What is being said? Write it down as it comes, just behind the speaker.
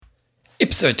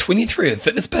Episode 23 of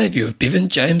Fitness Behaviour with Bevan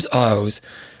James Isles.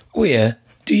 Where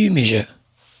do you measure?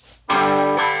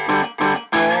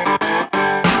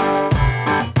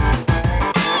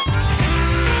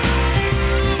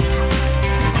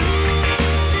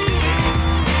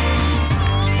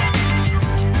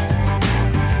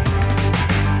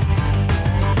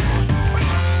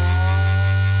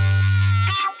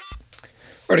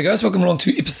 Alrighty guys, welcome along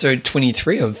to episode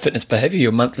 23 of Fitness Behaviour,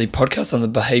 your monthly podcast on the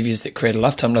behaviours that create a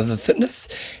lifetime love of fitness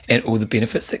and all the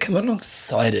benefits that come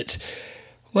alongside it.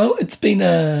 Well, it's been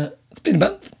a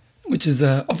month, which is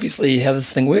obviously how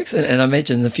this thing works, and I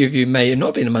imagine a few of you may have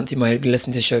not been a month, you might be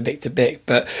listening to the show back to back,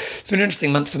 but it's been an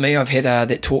interesting month for me. I've had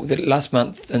that talk that last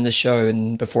month in the show,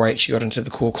 and before I actually got into the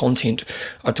core content,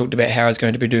 I talked about how I was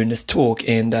going to be doing this talk,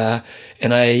 and I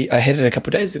had it a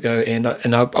couple of days ago, and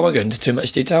I won't go into too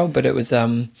much detail, but it was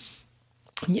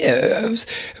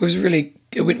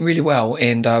it went really well,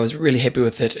 and I was really happy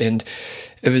with it, and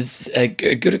it was a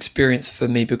good experience for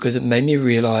me because it made me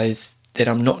realise that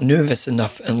I'm not nervous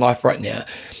enough in life right now.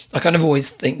 I kind of always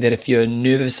think that if you're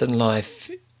nervous in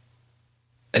life,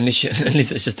 unless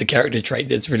it's just a character trait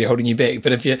that's really holding you back,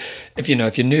 but if you're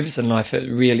nervous in life,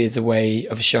 it really is a way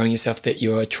of showing yourself that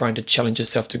you're trying to challenge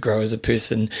yourself to grow as a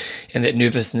person, and that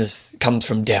nervousness comes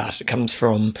from doubt. It comes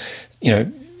from,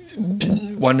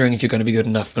 wondering if you're going to be good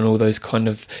enough, and all those kind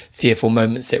of fearful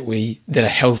moments that are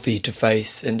healthy to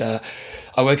face. And I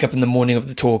woke up in the morning of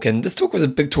the talk, and this talk was a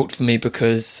big talk for me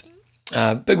because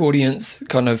big audience,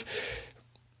 I've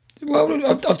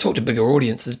talked to bigger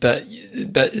audiences, but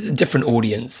different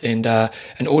audience, and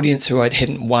an audience who I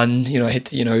hadn't won. I had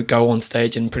to go on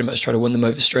stage and pretty much try to win them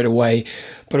over straight away,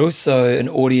 but also an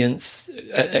audience,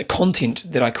 a content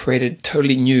that I created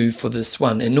totally new for this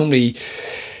one. And normally,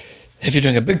 if you're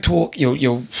doing a big talk,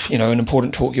 you'll an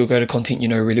important talk, you'll go to content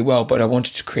really well, but I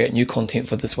wanted to create new content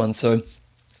for this one, so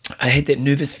I had that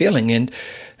nervous feeling, and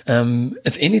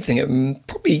if anything,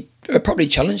 it probably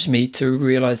challenged me to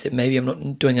realize that maybe I'm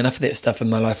not doing enough of that stuff in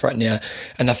my life right now,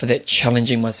 enough of that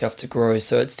challenging myself to grow.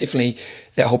 So it's definitely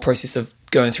that whole process of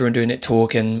going through and doing that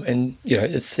talk, and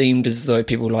it seemed as though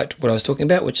people liked what I was talking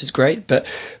about, which is great, but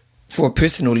for a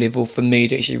personal level, for me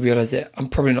to actually realize that I'm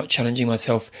probably not challenging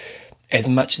myself as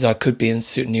much as I could be in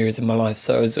certain areas of my life.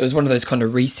 So it was one of those kind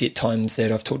of reset times that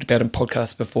I've talked about in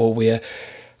podcasts before, where I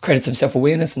created some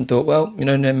self-awareness and thought, well,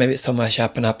 no, maybe it's time I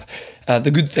sharpen up. The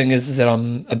good thing is that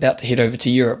I'm about to head over to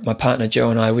Europe. My partner Joe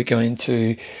and I, we're going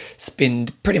to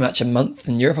spend pretty much a month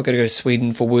in Europe. I've got to go to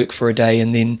Sweden for work for a day,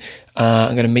 and then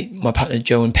I'm going to meet my partner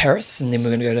Joe in Paris, and then we're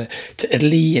going to go to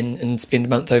Italy and spend a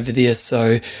month over there.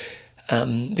 So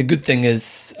the good thing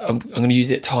is I'm going to use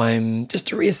that time just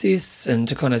to reassess and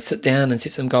to kind of sit down and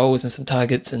set some goals and some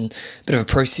targets, and a bit of a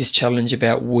process challenge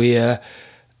about where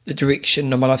the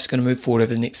direction of my life is going to move forward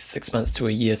over the next 6 months to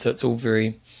a year. So it's all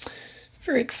very,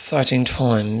 very exciting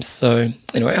times. So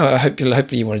anyway,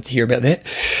 hopefully you wanted to hear about that.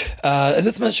 And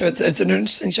this month's show, it's an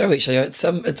interesting show actually. It's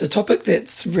a topic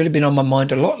that's really been on my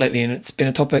mind a lot lately, and it's been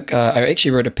a topic I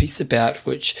actually wrote a piece about,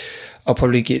 which I'll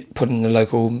probably get put in the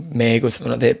local mag or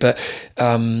something like that. But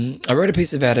I wrote a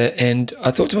piece about it, and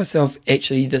I thought to myself,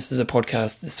 actually, this is a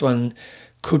podcast. This one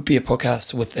could be a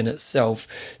podcast within itself.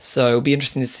 So it'll be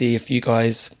interesting to see if you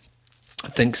guys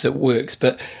thinks it works.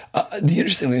 But the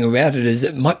interesting thing about it is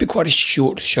it might be quite a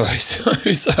short show.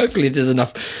 So hopefully there's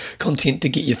enough content to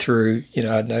get you through. I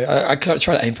don't know. I try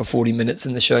to aim for 40 minutes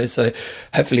in the show. So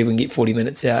hopefully we can get 40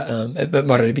 minutes out. It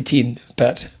might only be 10,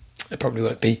 but it probably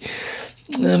won't be.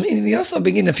 Anything else? I've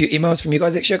been getting a few emails from you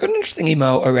guys. Actually, I got an interesting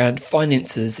email around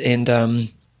finances, and I'm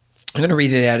going to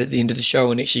read it out at the end of the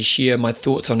show and actually share my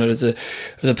thoughts on it as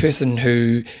a person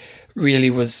who really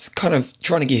was kind of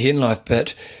trying to get ahead in life,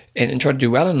 but and try to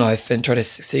do well in life and try to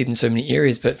succeed in so many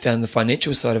areas, but found the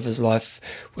financial side of his life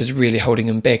was really holding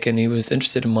him back, and he was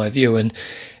interested in my view.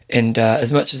 And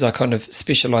as much as I kind of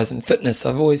specialize in fitness,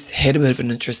 I've always had a bit of an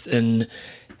interest in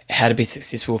how to be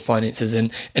successful with finances,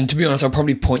 and to be honest, I'll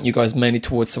probably point you guys mainly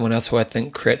towards someone else who I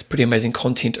think creates pretty amazing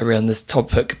content around this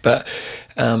topic. But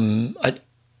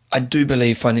I do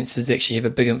believe finances actually have a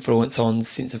big influence on the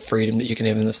sense of freedom that you can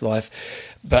have in this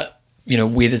life. But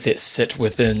where does that sit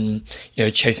within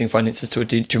chasing finances to a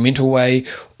detrimental way,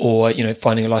 or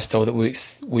finding a lifestyle that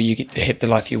works where you get to have the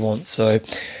life you want? So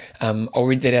I'll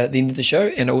read that out at the end of the show,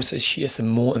 and also share some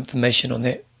more information on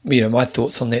that, my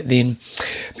thoughts on that then.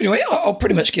 But anyway, I'll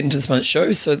pretty much get into this month's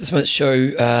show. So this month's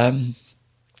show, I'll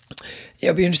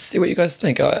be interested to see what you guys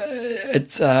think.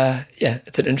 It's an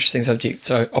interesting subject.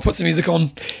 So I'll put some music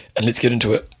on and let's get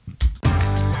into it.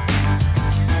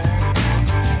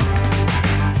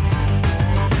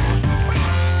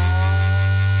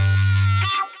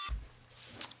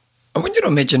 I want you you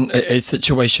to imagine a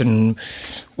situation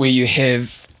where you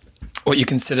have what you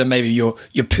consider maybe your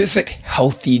perfect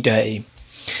healthy day.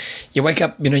 You wake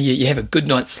up, you have a good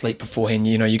night's sleep beforehand.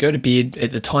 You go to bed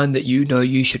at the time that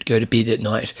you should go to bed at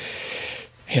night.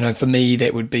 For me,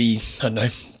 that would be,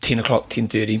 10 o'clock,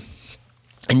 10:30.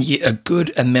 And you get a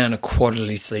good amount of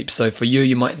quality sleep. So for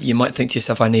you might think to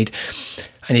yourself, I need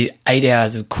 8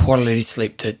 hours of quality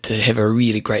sleep to have a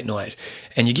really great night.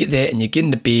 And you get that, and you get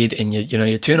into bed, and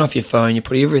you turn off your phone, you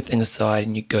put everything aside,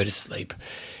 and you go to sleep.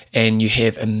 And you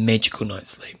have a magical night's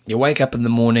sleep. You wake up in the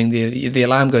morning, the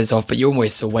alarm goes off, but you're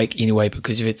always awake anyway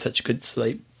because you've had such good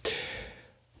sleep.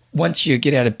 Once you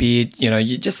get out of bed,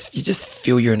 you just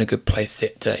feel you're in a good place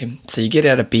that day. So you get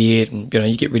out of bed, and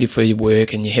you get ready for your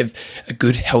work, and you have a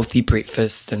good healthy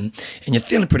breakfast, and you're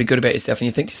feeling pretty good about yourself. And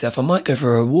you think to yourself, I might go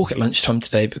for a walk at lunchtime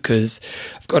today because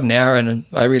I've got an hour, and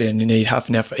I really only need half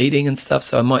an hour for eating and stuff.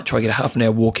 So I might try to get a half an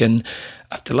hour walk in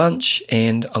after lunch,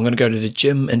 and I'm going to go to the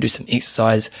gym and do some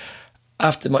exercise.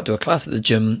 Might do a class at the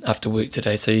gym after work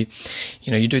today. So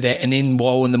you do that, and then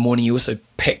while in the morning you also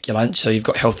pack your lunch, so you've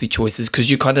got healthy choices,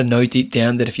 because you kind of know deep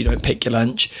down that if you don't pack your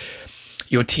lunch,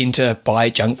 you'll tend to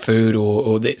buy junk food,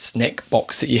 or that snack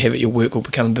box that you have at your work will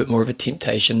become a bit more of a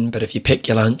temptation. But if you pack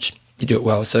your lunch, you do it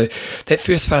well. So that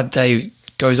first part of the day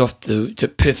goes off to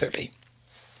perfectly.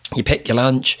 You pack your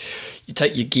lunch, you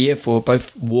take your gear for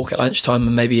both walk at lunchtime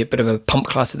and maybe a bit of a pump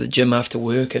class at the gym after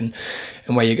work, and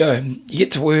away you go. You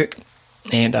get to work,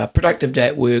 and a productive day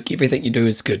at work, everything you do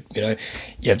is good.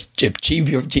 You achieve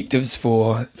your objectives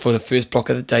for the first block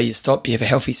of the day. You stop, you have a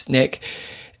healthy snack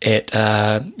at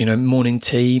morning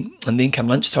tea, and then come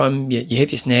lunchtime, you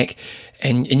have your snack,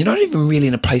 and you're not even really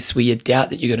in a place where you doubt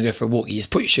that you're going to go for a walk. You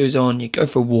just put your shoes on, you go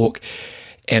for a walk,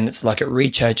 and it's like it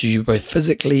recharges you both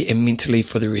physically and mentally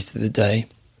for the rest of the day.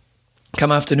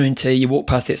 Come afternoon tea, you walk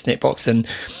past that snack box, and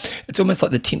it's almost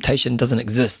like the temptation doesn't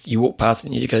exist. You walk past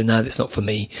and you go, no, that's not for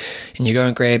me. And you go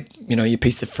and grab, your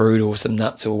piece of fruit or some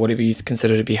nuts or whatever you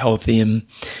consider to be healthy, and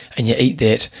you eat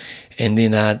that. And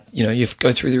then, you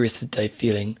go through the rest of the day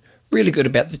feeling really good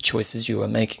about the choices you are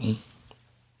making.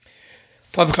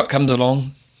 5 o'clock comes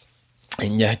along,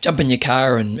 and you jump in your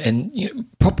car, and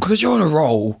because you're on a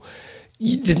roll,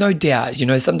 there's no doubt.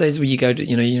 Some days where you go to,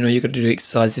 you've got to do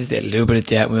exercise, there's that little bit of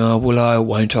doubt, well, will I,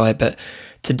 won't I? But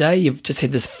today you've just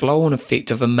had this flow-on effect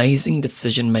of amazing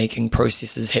decision-making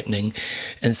processes happening.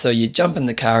 And so you jump in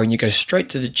the car and you go straight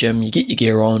to the gym, you get your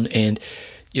gear on, and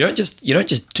you don't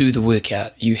just do the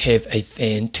workout. You have a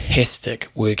fantastic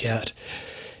workout.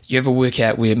 You have a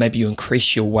workout where maybe you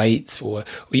increase your weights, or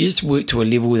you just work to a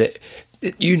level that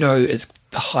is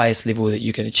the highest level that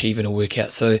you can achieve in a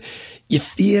workout. So you're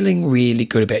feeling really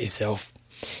good about yourself.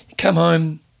 You come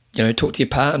home, talk to your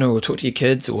partner or talk to your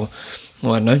kids, or I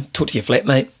don't know, talk to your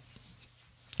flatmate,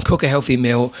 cook a healthy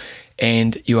meal,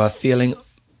 and you are feeling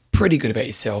pretty good about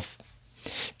yourself.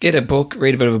 Get a book,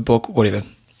 read a bit of a book, whatever.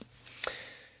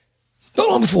 Not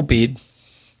long before bed,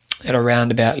 at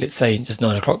around about, let's say, just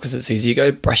 9 o'clock, because it's easy, you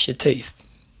go brush your teeth.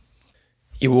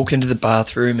 You walk into the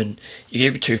bathroom and you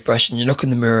get your toothbrush and you look in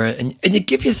the mirror and you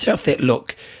give yourself that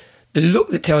look. The look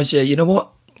that tells you, you know what,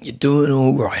 you're doing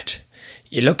all right.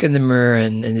 You look in the mirror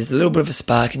and there's a little bit of a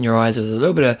spark in your eyes, there's a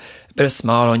little bit of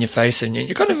smile on your face, and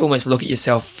you kind of almost look at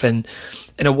yourself in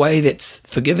a way that's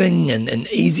forgiving and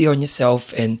easy on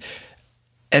yourself, and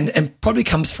probably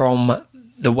comes from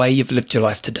the way you've lived your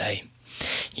life today.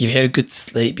 You've had a good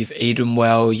sleep, you've eaten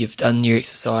well, you've done your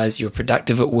exercise, you're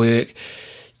productive at work.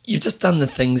 You've just done the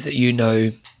things that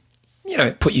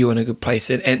put you in a good place.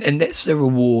 And that's the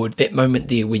reward, that moment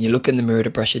there when you look in the mirror to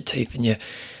brush your teeth and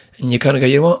you kind of go,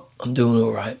 you know what, I'm doing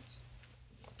all right.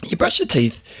 You brush your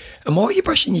teeth, and while you're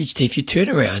brushing your teeth, you turn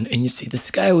around and you see the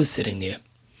scales sitting there.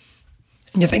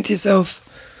 And you think to yourself,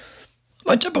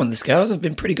 I might jump on the scales, I've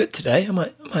been pretty good today. I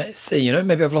might see,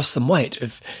 maybe I've lost some weight.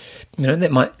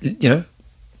 That might,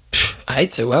 I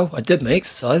ate so well, I did my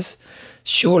exercise.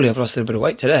 Surely I've lost a little bit of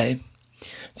weight today.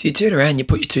 So you turn around, you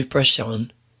put your toothbrush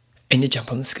on, and you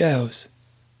jump on the scales.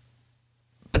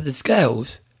 But the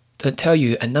scales don't tell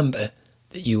you a number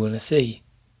that you want to see.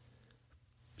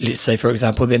 Let's say, for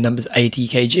example, their number's 80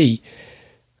 kg.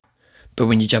 But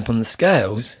when you jump on the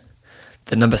scales,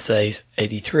 the number says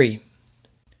 83.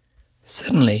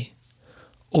 Suddenly,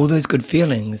 all those good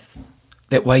feelings,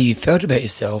 that way you felt about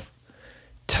yourself,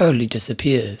 totally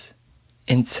disappears.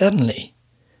 And suddenly,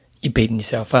 you're beating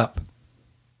yourself up.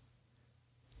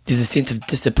 There's a sense of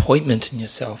disappointment in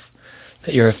yourself,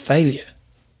 that you're a failure.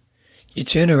 You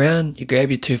turn around, you grab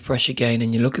your toothbrush again,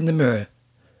 and you look in the mirror,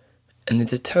 and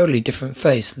there's a totally different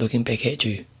face looking back at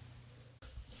you.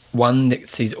 One that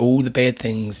sees all the bad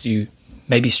things you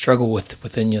maybe struggle with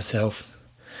within yourself.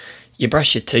 You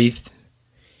brush your teeth.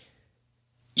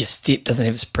 Your step doesn't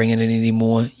have a spring in it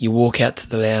anymore. You walk out to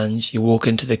the lounge. You walk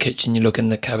into the kitchen. You look in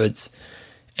the cupboards.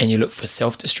 And you look for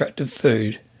self-destructive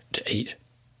food to eat.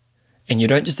 And you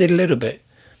don't just eat a little bit.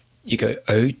 You go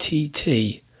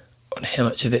OTT on how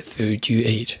much of that food you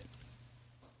eat.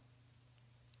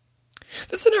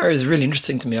 This scenario is really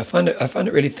interesting to me. I find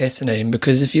it really fascinating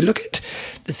because if you look at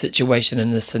the situation in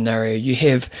this scenario, you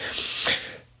have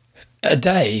a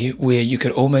day where you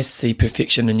could almost see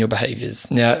perfection in your behaviours.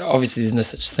 Now, obviously, there's no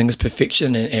such thing as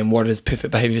perfection, and what is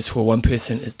perfect behaviours for one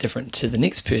person is different to the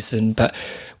next person, but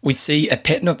we see a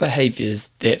pattern of behaviours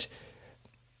that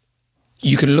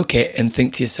you can look at and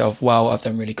think to yourself, wow, I've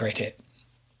done really great at.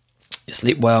 You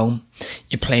sleep well,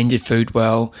 you planned your food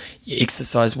well, you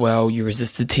exercise well, you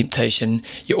resisted temptation,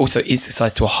 you also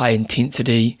exercised to a high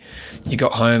intensity, you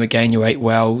got home again, you ate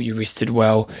well, you rested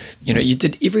well, you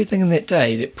did everything in that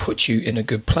day that put you in a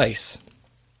good place.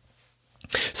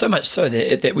 So much so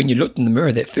that when you looked in the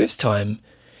mirror that first time,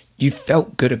 you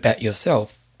felt good about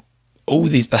yourself. All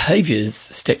these behaviours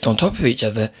stacked on top of each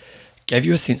other gave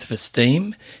you a sense of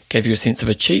esteem, gave you a sense of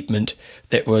achievement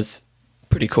that was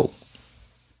pretty cool.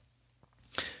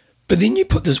 But then you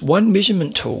put this one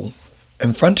measurement tool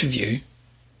in front of you,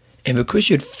 and because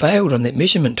you'd failed on that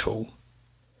measurement tool,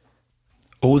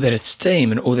 all that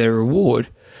esteem and all that reward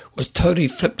was totally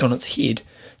flipped on its head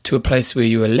to a place where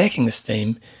you were lacking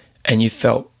esteem and you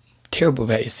felt terrible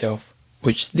about yourself,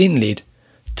 which then led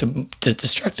to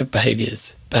destructive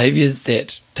behaviours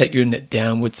that take you in that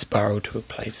downward spiral to a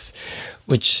place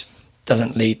which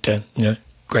doesn't lead to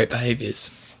great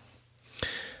behaviours.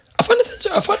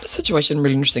 I find the situation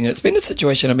really interesting, and it's been a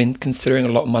situation I've been considering a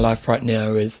lot in my life right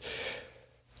now. Is,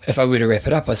 if I were to wrap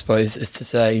it up, I suppose, is to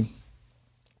say,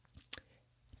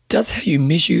 does how you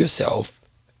measure yourself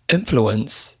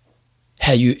influence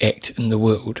how you act in the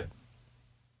world?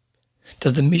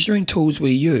 Does the measuring tools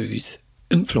we use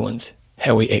influence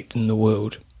how we act in the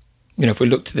world? If we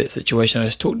look to that situation I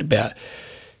just talked about,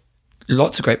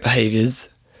 lots of great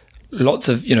behaviours, lots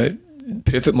of,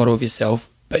 perfect model of yourself,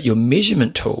 but your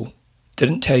measurement tool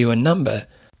didn't tell you a number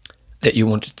that you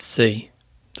wanted to see.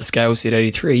 The scale said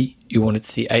 83, you wanted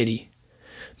to see 80.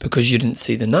 Because you didn't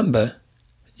see the number,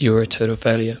 you were a total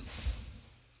failure.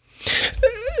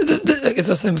 As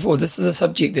I was saying before, this is a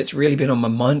subject that's really been on my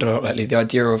mind a lot lately, the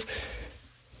idea of,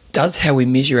 does how we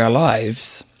measure our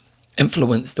lives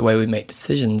influence the way we make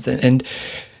decisions? And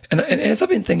as I've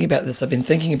been thinking about this, I've been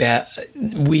thinking about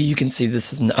where you can see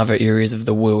this in other areas of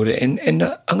the world. And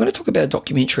I'm going to talk about a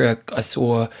documentary I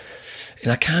saw,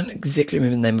 and I can't exactly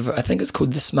remember the name of it. I think it's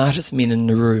called The Smartest Men in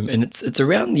the Room, and it's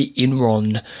around the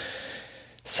Enron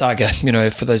saga.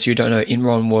 For those who don't know,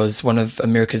 Enron was one of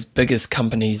America's biggest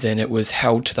companies, and it was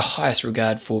held to the highest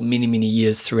regard for many, many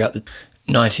years throughout the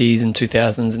 90s and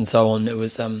 2000s and so on. It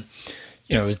was, it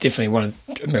was definitely one of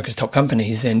America's top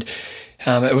companies, and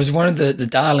it was one of the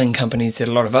darling companies that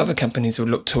a lot of other companies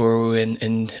would look to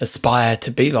and aspire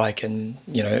to be like. And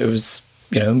it was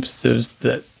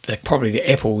probably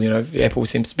the Apple. Apple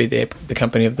seems to be the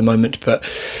company of the moment. But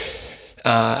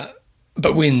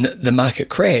when the market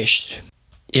crashed,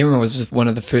 Enron was one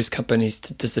of the first companies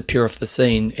to disappear off the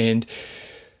scene. And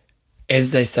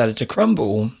as they started to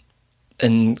crumble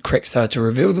and cracks started to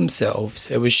reveal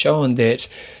themselves, it was shown that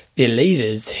their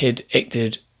leaders had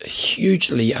acted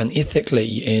hugely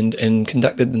unethically and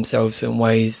conducted themselves in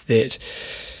ways that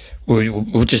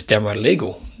were just downright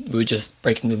illegal. We were just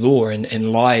breaking the law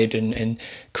and lied and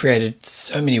created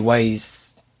so many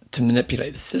ways to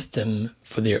manipulate the system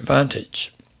for their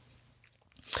advantage.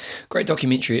 Great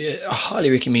documentary. I highly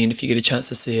recommend if you get a chance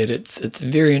to see it. It's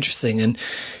very interesting. And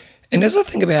as I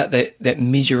think about that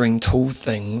measuring tool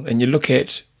thing, and you look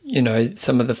at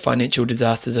some of the financial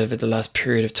disasters over the last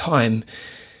period of time,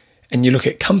 and you look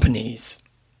at companies,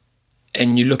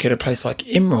 and you look at a place like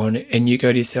Enron, and you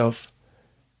go to yourself,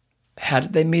 how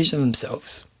did they measure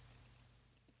themselves?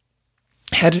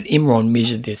 How did Enron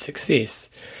measure their success?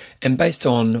 And based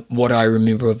on what I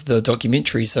remember of the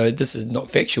documentary, so this is not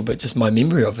factual, but just my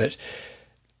memory of it,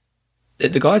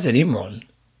 the guys at Enron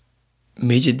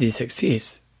measured their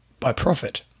success by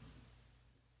profit.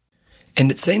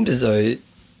 And it seemed as though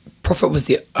profit was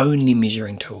their only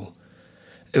measuring tool.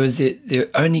 It was their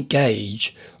only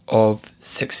gauge of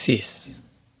success.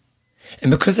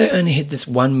 And because they only had this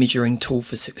one measuring tool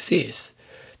for success,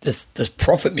 this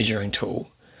profit measuring tool,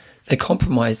 they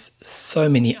compromised so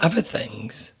many other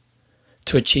things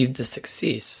to achieve the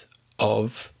success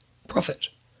of profit.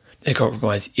 They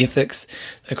compromised ethics,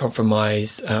 they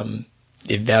compromised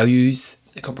their values,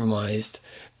 they compromised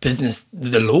business,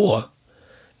 the law.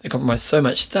 They compromised so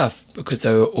much stuff because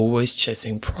they were always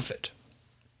chasing profit.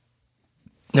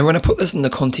 Now, when I put this in the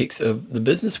context of the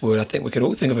business world, I think we could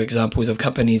all think of examples of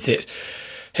companies that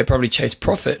have probably chased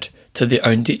profit to their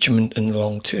own detriment in the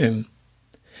long term.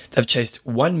 They've chased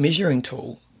one measuring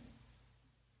tool,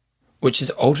 which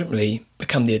has ultimately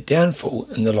become their downfall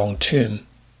in the long term.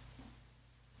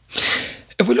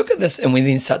 If we look at this and we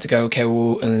then start to go, okay,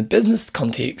 well, in the business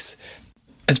context,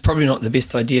 it's probably not the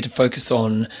best idea to focus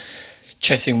on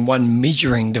chasing one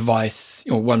measuring device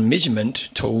or one measurement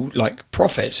tool like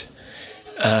profit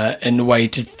in a way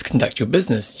to conduct your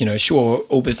business. Sure,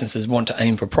 all businesses want to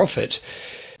aim for profit,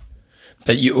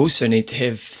 but you also need to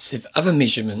have other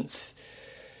measurements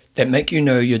that make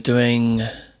you're doing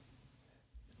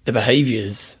the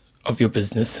behaviors of your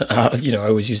business. I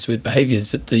always use the word behaviors,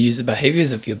 but to use the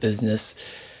behaviors of your business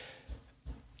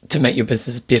to make your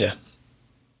business better.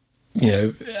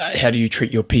 How do you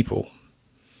treat your people?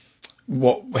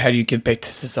 How do you give back to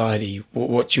society?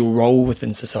 What's your role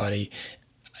within society?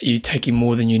 Are you taking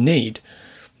more than you need?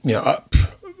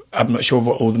 I'm not sure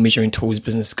what all the measuring tools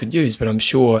business could use, but I'm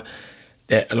sure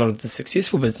that a lot of the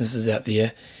successful businesses out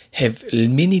there have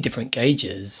many different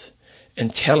gauges in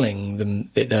telling them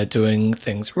that they're doing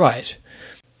things right.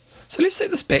 So let's take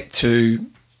this back to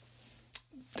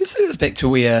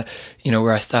where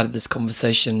where I started this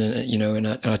conversation, and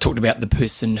I talked about the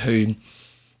person who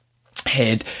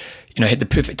had the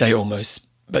perfect day almost,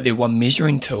 but their one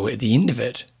measuring tool at the end of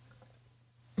it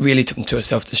really took them to a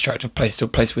self-destructive place, to a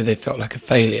place where they felt like a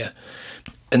failure.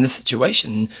 In this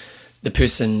situation, the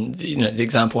person, the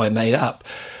example I made up,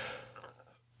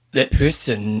 that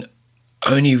person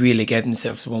only really gave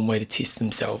themselves one way to test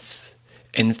themselves.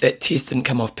 And if that test didn't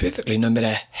come off perfectly, no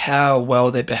matter how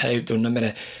well they behaved, or no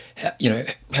matter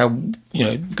how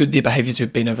good their behaviours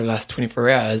have been over the last 24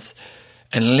 hours,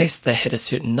 unless they hit a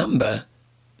certain number,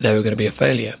 they were going to be a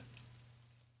failure.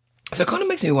 So it kind of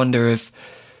makes me wonder if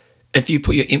you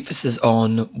put your emphasis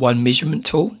on one measurement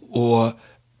tool or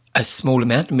a small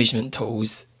amount of measurement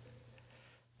tools,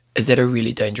 is that a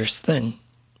really dangerous thing?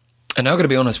 And I've got to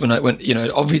be honest, when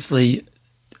obviously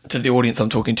to the audience I'm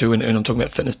talking to, and I'm talking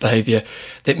about fitness behavior,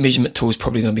 that measurement tool is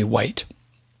probably going to be weight.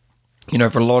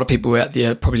 For a lot of people out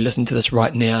there probably listening to this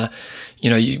right now,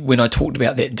 when I talked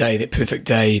about that day, that perfect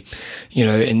day,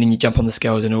 and then you jump on the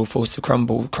scales and it all falls to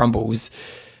crumbles,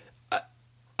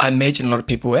 I imagine a lot of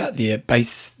people out there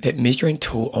base that measuring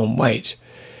tool on weight.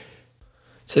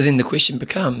 So then the question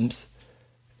becomes,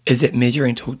 is that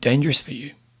measuring tool dangerous for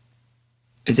you?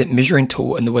 Is that measuring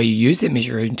tool and the way you use that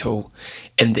measuring tool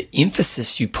and the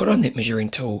emphasis you put on that measuring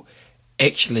tool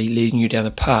actually leading you down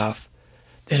a path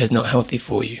that is not healthy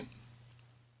for you?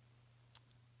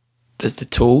 Does the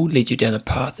tool lead you down a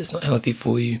path that's not healthy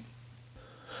for you?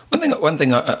 One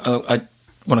thing I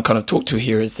want to kind of talk to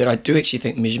here is that I do actually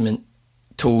think measurement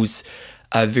tools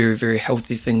are a very, very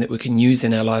healthy thing that we can use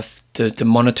in our life to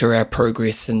monitor our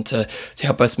progress and to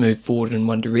help us move forward in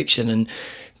one direction. And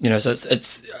so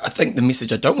it's I think the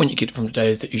message I don't want you to get from today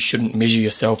is that you shouldn't measure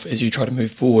yourself as you try to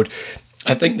move forward.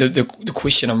 I think the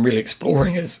question I'm really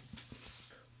exploring is,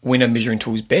 when a measuring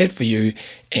tool is bad for you,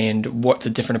 and what's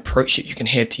a different approach that you can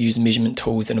have to use measurement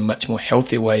tools in a much more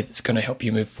healthier way that's going to help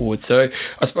you move forward. So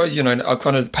I suppose, I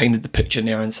kind of painted the picture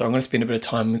now, and so I'm going to spend a bit of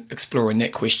time exploring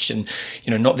that question.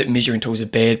 Not that measuring tools are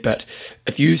bad, but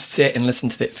if you sat and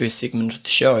listened to that first segment of the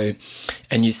show,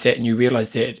 and you sat and you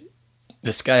realised that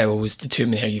the scales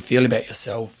determine how you feel about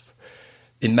yourself,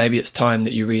 then maybe it's time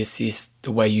that you reassess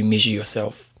the way you measure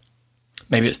yourself.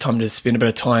 Maybe it's time to spend a bit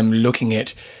of time looking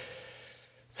at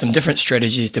some different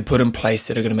strategies to put in place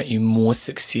that are going to make you more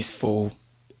successful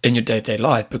in your day-to-day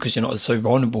life, because you're not so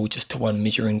vulnerable just to one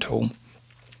measuring tool.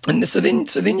 And so then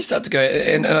you start to go,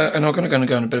 and I'm going to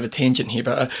go on a bit of a tangent here,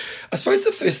 but I suppose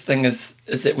the first thing is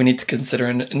that we need to consider,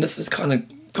 and this is kind of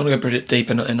going to go a bit deep,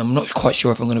 and I'm not quite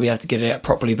sure if I'm going to be able to get it out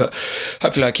properly, but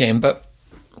hopefully I can. But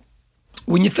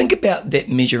when you think about that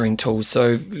measuring tool,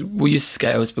 so we'll use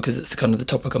scales because it's kind of the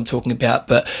topic I'm talking about,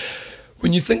 but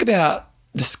when you think about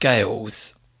the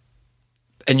scales,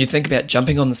 and you think about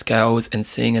jumping on the scales and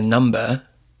seeing a number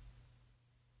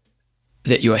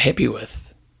that you are happy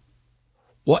with,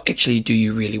 what actually do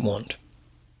you really want?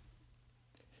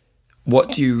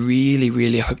 What do you really,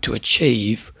 really hope to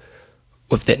achieve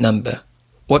with that number?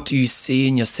 What do you see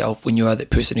in yourself when you are that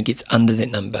person who gets under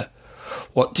that number?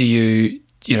 What do you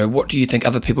think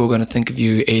other people are going to think of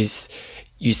you as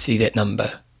you see that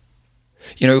number?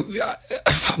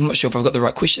 I'm not sure if I've got the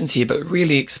right questions here, but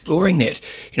really exploring that,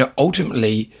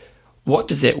 ultimately, what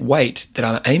does that weight that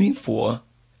I'm aiming for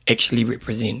actually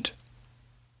represent?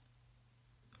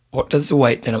 What does the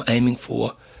weight that I'm aiming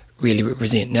for really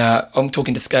represent. Now, I'm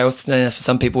talking to scales today. For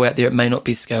some people out there, it may not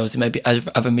be scales. There may be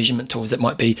other measurement tools. It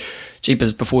might be,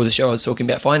 jeepers, before the show I was talking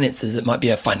about finances. It might be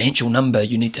a financial number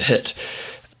you need to hit.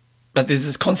 But there's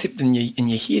this concept in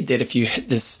your head that if you hit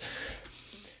this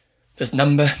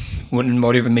number,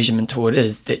 whatever measurement tool it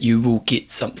is, that you will get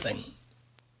something.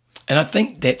 And I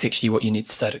think that's actually what you need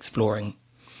to start exploring.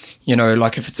 You know,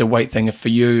 like if it's a weight thing, if for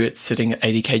you it's sitting at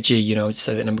 80 kg, you know, I'll just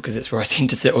say that number because that's where I tend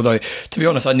to sit. Although, to be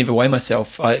honest, I never weigh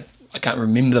myself. I can't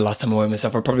remember the last time I weighed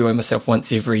myself. I probably weigh myself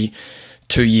once every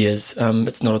 2 years.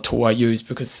 It's not a tool I use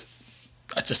because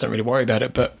I just don't really worry about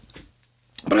it. But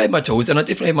I have my tools, and I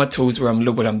definitely have my tools where I'm a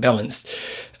little bit unbalanced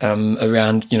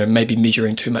around, you know, maybe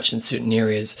measuring too much in certain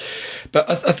areas. But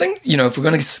I think, you know, if we're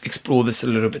going to explore this a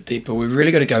little bit deeper, we're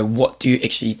really got to go, what do you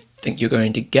actually think you're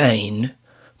going to gain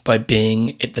by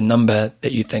being at the number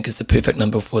that you think is the perfect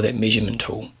number for that measurement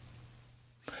tool?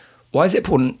 Why is that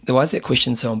important? Why is that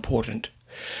question so important?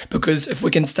 Because if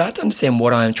we can start to understand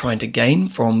what I'm trying to gain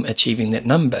from achieving that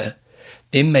number,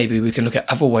 then maybe we can look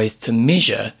at other ways to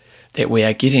measure that we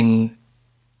are getting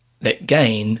that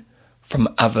gain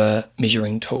from other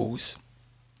measuring tools.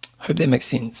 Hope that makes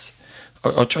sense.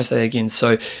 I'll try to say that again.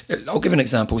 So I'll give an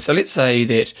example. So let's say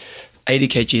that 80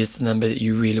 kg is the number that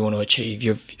you really want to achieve.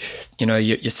 You're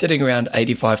sitting around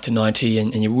 85 to 90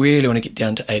 and you really want to get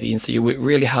down to 80. And so you work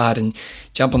really hard and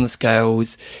jump on the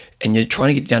scales and you're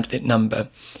trying to get down to that number.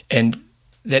 And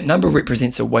that number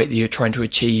represents a weight that you're trying to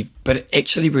achieve, but it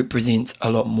actually represents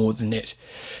a lot more than that.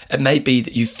 It may be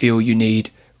that you feel you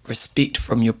need respect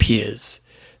from your peers,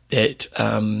 that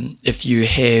if you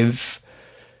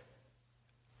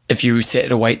sat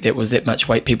at a weight that was that much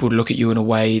weight, people would look at you in a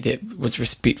way that was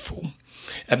respectful.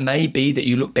 It may be that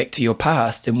you look back to your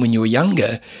past and when you were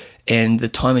younger and the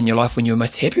time in your life when you were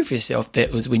most happy with yourself,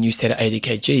 that was when you sat at 80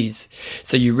 kgs.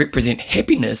 So you represent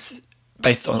happiness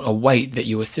based on a weight that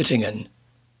you were sitting in.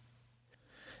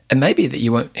 It may be that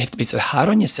you won't have to be so hard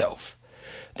on yourself,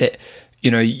 that,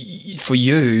 you know, for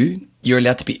you, you're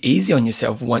allowed to be easy on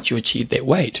yourself once you achieve that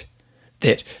weight,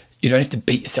 that you don't have to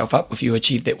beat yourself up if you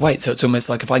achieve that weight. So it's almost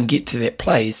like if I can get to that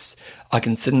place, I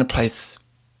can sit in a place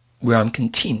where I'm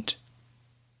content.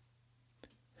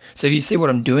 So if you see what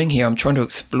I'm doing here, I'm trying to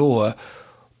explore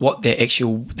what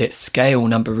that scale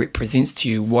number represents to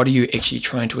you. What are you actually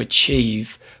trying to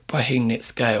achieve by hitting that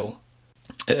scale?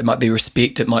 It might be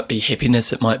respect, it might be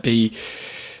happiness, it might be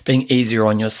being easier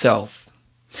on yourself.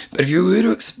 But if you were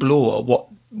to explore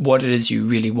what it is you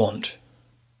really want,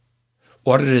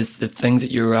 what it is, the things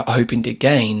that you're hoping to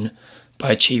gain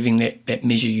by achieving that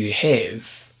measure you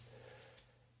have,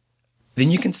 then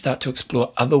you can start to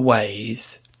explore other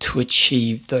ways to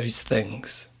achieve those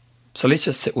things. So let's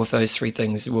just sit with those three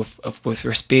things, with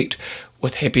respect,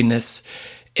 with happiness,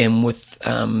 and with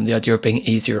the idea of being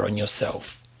easier on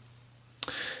yourself.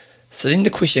 So then the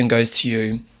question goes to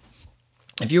you,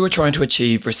 if you were trying to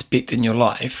achieve respect in your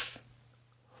life,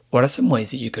 what are some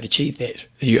ways that you could achieve that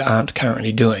you aren't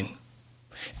currently doing?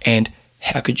 And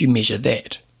how could you measure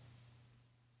that?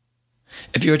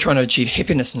 If you're trying to achieve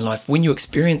happiness in life, when you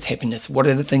experience happiness, what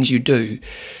are the things you do?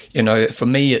 You know, for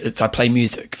me, it's I play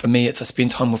music. For me, it's I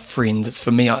spend time with friends. It's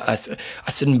for me, I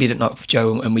sit in bed at night with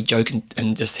Joe and we joke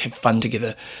and just have fun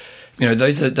together. You know,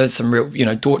 those are some real, you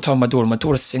know, time with my daughter. My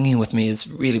daughter singing with me is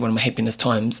really one of my happiness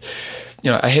times. You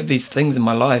know, I have these things in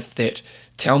my life that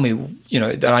tell me, you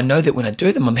know, that I know that when I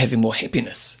do them, I'm having more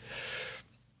happiness.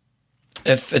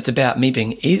 If it's about me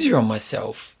being easier on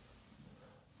myself,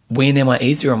 when am I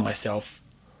easier on myself?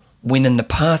 When in the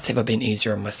past have I been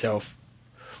easier on myself?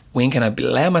 When can I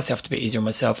allow myself to be easier on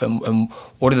myself? And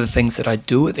what are the things that I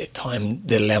do at that time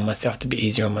that allow myself to be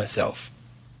easier on myself?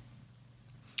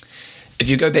 If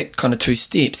you go back kind of 2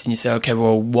 steps and you say, okay,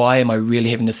 well, why am I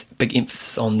really having this big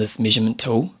emphasis on this measurement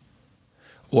tool?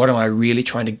 What am I really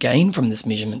trying to gain from this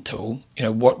measurement tool? You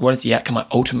know, what is the outcome I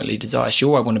ultimately desire?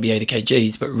 Sure, I want to be 80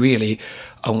 kgs, but really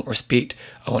I want respect,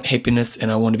 I want happiness,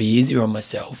 and I want to be easier on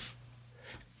myself.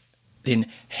 Then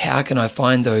how can I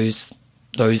find those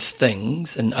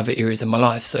things in other areas of my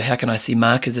life? So how can I see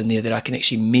markers in there that I can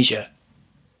actually measure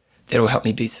that will help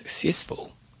me be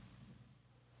successful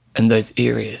in those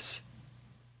areas?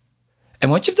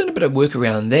 And once you've done a bit of work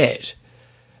around that,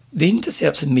 then to set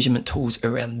up some measurement tools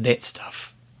around that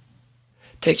stuff.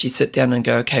 To actually sit down and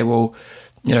go, okay, well,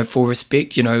 you know, for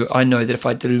respect, you know, I know that if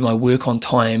I do my work on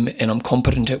time and I'm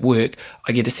competent at work,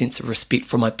 I get a sense of respect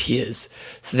from my peers.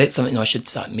 So that's something I should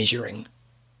start measuring.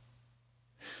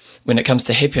 When it comes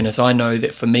to happiness, I know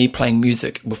that for me, playing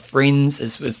music with friends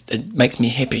it makes me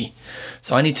happy.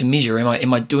 So I need to measure,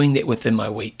 am I doing that within my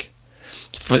week?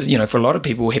 For a lot of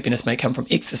people, happiness may come from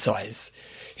exercise.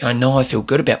 And I know I feel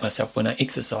good about myself when I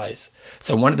exercise.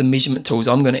 So one of the measurement tools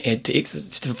I'm going to add to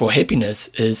exercise for happiness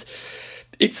is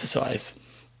exercise.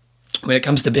 When it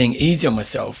comes to being easy on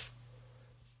myself,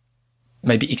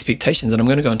 maybe expectations, and I'm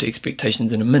going to go into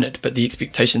expectations in a minute, but the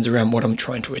expectations around what I'm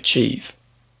trying to achieve.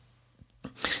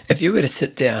 If you were to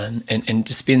sit down and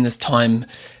to spend this time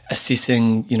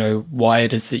assessing, why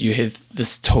it is that you have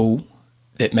this tool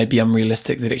that may be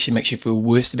unrealistic, that actually makes you feel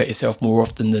worse about yourself more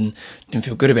often than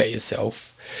feel good about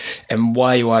yourself, and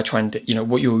why you are trying to,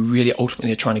 what you're really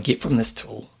ultimately trying to get from this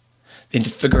tool, then to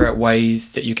figure out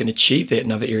ways that you can achieve that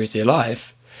in other areas of your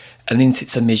life, and then set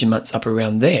some measurements up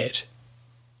around that.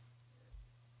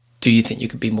 Do you think you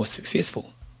could be more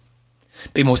successful?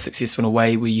 Be more successful in a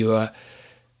way where you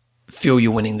feel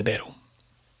you're winning the battle.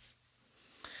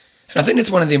 And I think that's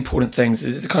one of the important things.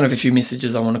 There's kind of a few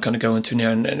messages I want to kind of go into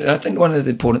now. And I think one of the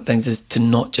important things is to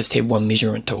not just have one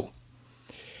measurement tool.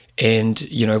 And,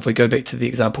 if we go back to the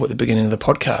example at the beginning of the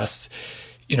podcast,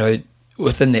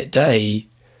 within that day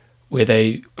where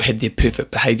they had their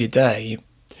perfect behavior day,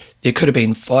 there could have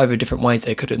been 5 different ways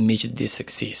they could have measured their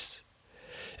success.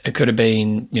 It could have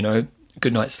been,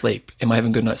 good night's sleep. Am I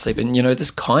having good night's sleep? And,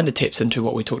 this kind of taps into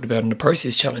what we talked about in the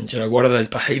process challenge. What are those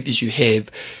behaviors you have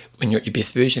when you're at your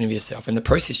best version of yourself? And the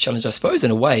process challenge, I suppose,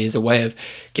 in a way, is a way of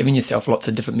giving yourself lots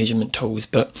of different measurement tools.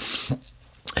 But,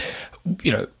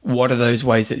 what are those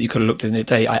ways that you could have looked in the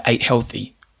day? I ate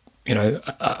healthy.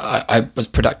 I was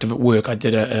productive at work. I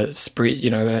did a spread,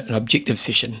 an objective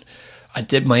session. I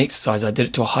did my exercise. I did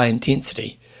it to a high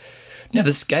intensity. Now,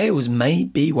 the scales may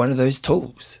be one of those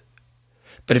tools.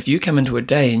 But if you come into a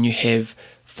day and you have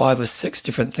 5 or 6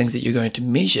 different things that you're going to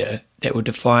measure that will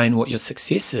define what your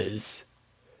success is,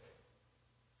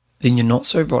 then you're not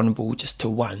so vulnerable just to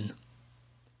one.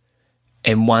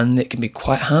 And one that can be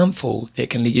quite harmful, that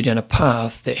can lead you down a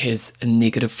path that has a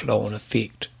negative flow-on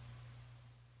effect.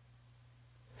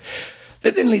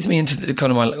 That then leads me into the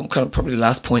kind of probably the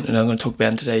last point that I'm going to talk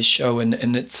about in today's show, and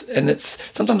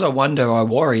it's sometimes I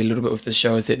worry a little bit with the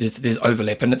show is that there's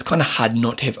overlap, and it's kind of hard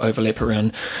not to have overlap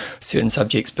around certain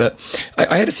subjects. But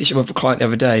I had a session with a client the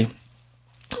other day,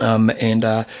 and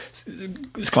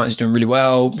this client is doing really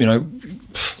well.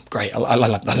 Great. I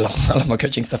love my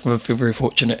coaching stuff. I feel very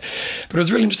fortunate. But it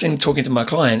was really interesting talking to my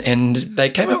client, and they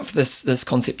came up with this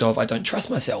concept of I don't trust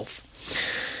myself.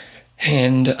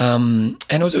 And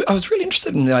I was really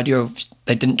interested in the idea of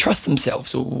they didn't trust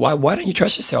themselves. So why don't you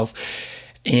trust yourself?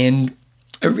 And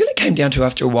it really came down to,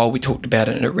 after a while we talked about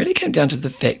it, and it really came down to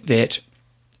the fact that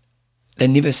they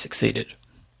never succeeded.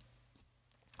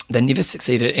 They never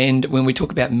succeeded. And when we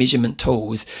talk about measurement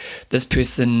tools, this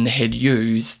person had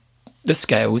used the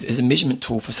scales as a measurement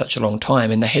tool for such a long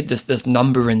time, and they had this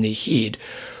number in their head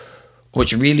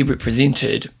which really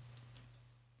represented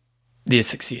their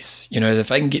success. If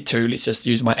they can get to, let's just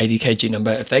use my 80 kg number,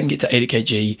 if they can get to 80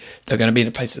 kg, they're going to be in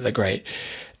a place that they're great.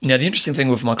 Now, the interesting thing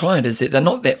with my client is that they're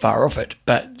not that far off it,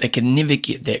 but they can never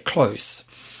get that close.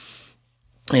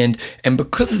 And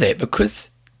because of that,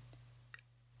 because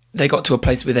they got to a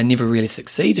place where they never really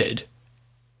succeeded,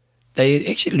 they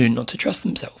actually learned not to trust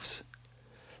themselves.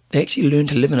 They actually learned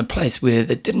to live in a place where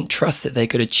they didn't trust that they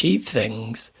could achieve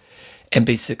things and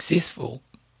be successful.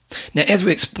 Now, as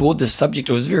we explored this subject,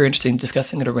 it was very interesting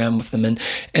discussing it around with them.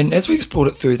 And as we explored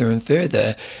it further and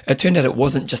further, it turned out it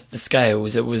wasn't just the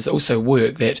scales. It was also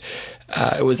work that,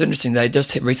 it was interesting. They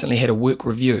just recently had a work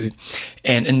review.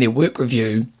 And in their work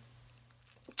review,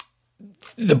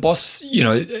 the boss,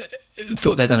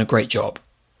 thought they'd done a great job.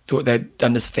 Thought they'd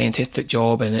done this fantastic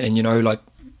job. And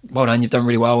well done, you've done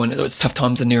really well. And it's tough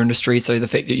times in their industry. So the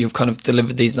fact that you've kind of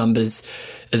delivered these numbers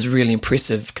is really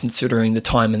impressive considering the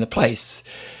time and the place.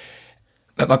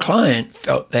 But my client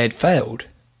felt they had failed.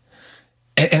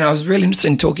 And I was really interested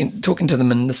in talking to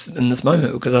them in this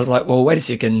moment, because I was like, well, wait a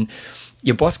second.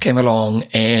 Your boss came along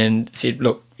and said,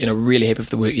 look, really happy with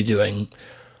the work you're doing.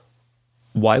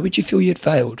 Why would you feel you'd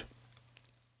failed?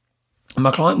 And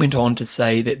my client went on to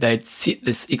say that they'd set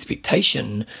this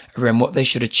expectation around what they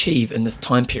should achieve in this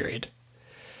time period.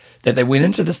 That they went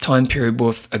into this time period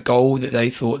with a goal that they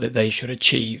thought that they should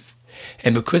achieve.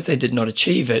 And because they did not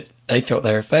achieve it, they felt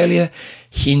they were a failure.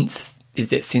 Hence, there's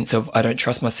that sense of, I don't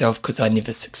trust myself because I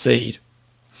never succeed.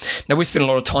 Now, we spent a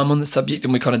lot of time on this subject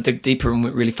and we kind of dig deeper and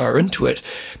went really far into it.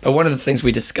 But one of the things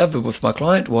we discovered with my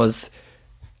client was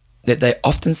that they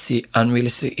often set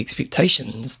unrealistic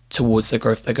expectations towards the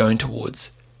growth they're going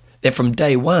towards. That from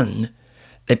day one,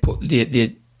 they put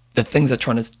the things they're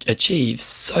trying to achieve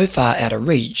so far out of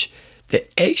reach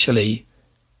that actually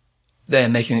they are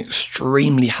making it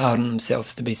extremely hard on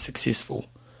themselves to be successful.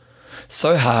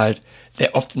 So hard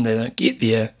that often they don't get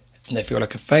there and they feel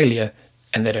like a failure,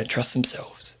 and they don't trust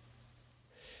themselves.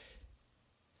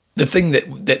 The thing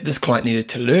that this client needed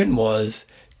to learn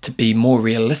was to be more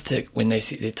realistic when they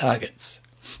set their targets.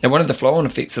 Now, one of the flow-on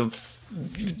effects of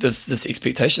this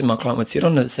expectation my client would set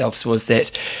on themselves was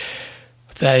that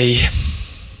they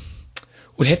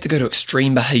would have to go to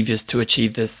extreme behaviours to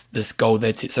achieve this goal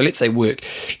they'd set. So let's say work.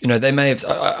 They may have,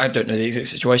 I don't know the exact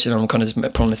situation, I'm kind of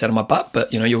just pulling this out of my butt,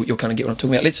 but you'll kind of get what I'm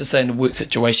talking about. Let's just say in a work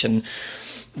situation,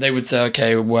 they would say,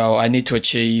 okay, well, I need to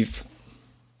achieve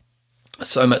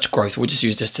so much growth. We'll just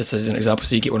use this just as an example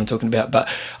so you get what I'm talking about. But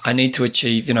I need to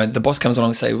achieve, the boss comes along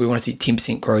and say, we want to see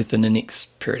 10% growth in the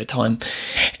next period of time.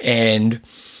 And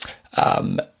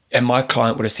my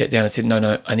client would have sat down and said,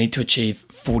 no, I need to achieve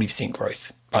 40%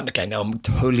 growth. But okay, now I'm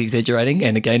totally exaggerating.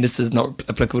 And again, this is not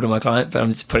applicable to my client, but I'm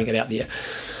just putting it out there.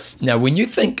 Now, when you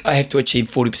think I have to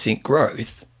achieve 40%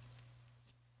 growth,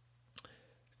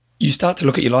 you start to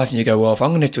look at your life and you go, well, if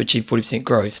I'm going to have to achieve 40%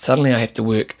 growth, suddenly I have to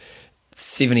work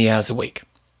 70 hours a week.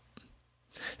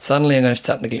 Suddenly I'm going to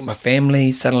start neglecting my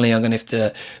family. Suddenly I'm going to have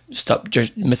to stop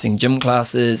missing gym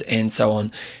classes and so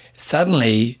on.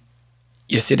 Suddenly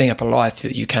you're setting up a life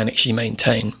that you can't actually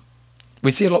maintain. We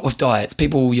see a lot with diets.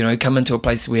 People, come into a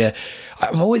place where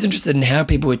I'm always interested in how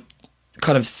people would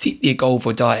kind of set their goal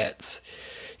for diets.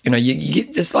 You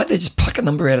get, it's like they just pluck a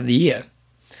number out of the air.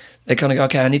 They kind of go,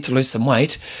 okay, I need to lose some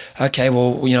weight. Okay,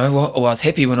 well, I was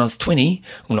happy when I was 20.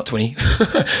 Well, not 20.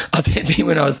 I was happy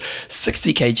when I was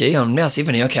 60 kg. I'm now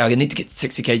 70. Okay, I need to get to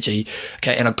 60 kg.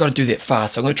 Okay, and I've got to do that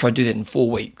fast. So I'm going to try to do that in 4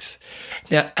 weeks.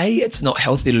 Now, A, it's not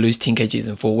healthy to lose 10 kgs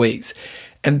in 4 weeks.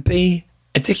 And B,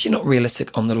 it's actually not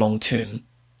realistic on the long term.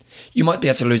 You might be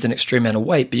able to lose an extreme amount of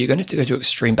weight, but you're going to have to go to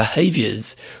extreme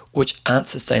behaviours which aren't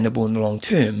sustainable in the long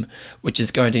term, which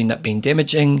is going to end up being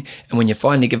damaging. And when you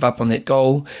finally give up on that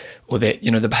goal or that,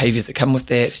 the behaviours that come with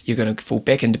that, you're going to fall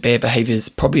back into bad behaviours,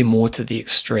 probably more to the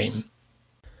extreme.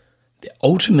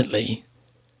 Ultimately,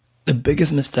 the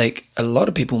biggest mistake a lot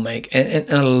of people make, and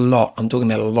I'm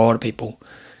talking about a lot of people,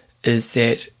 is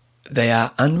that they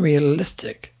are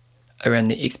unrealistic around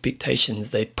the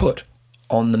expectations they put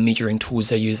on the measuring tools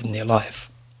they use in their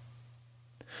life.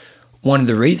 One of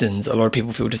the reasons a lot of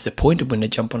people feel disappointed when they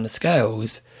jump on the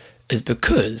scales is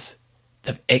because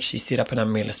they've actually set up an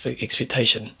unrealistic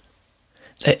expectation.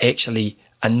 They actually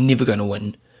are never going to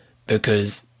win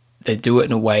because they do it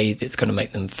in a way that's going to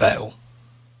make them fail.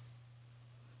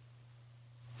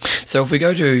 So if we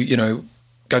go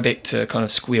back to kind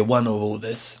of square one of all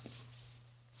this,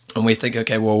 and we think,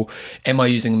 okay, well, am I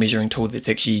using a measuring tool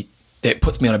that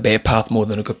puts me on a bad path more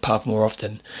than a good path more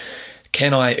often?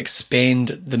 Can I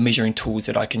expand the measuring tools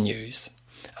that I can use?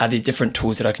 Are there different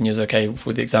tools that I can use? Okay,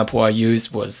 well, the example I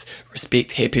used was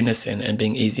respect, happiness, and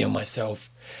being easy on myself.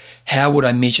 How would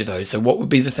I measure those? So what would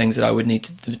be the things that I would need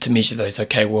to measure those?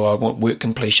 Okay, well, I want work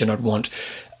completion. I'd want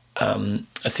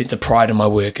a sense of pride in my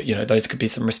work. Those could be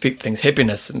some respect things,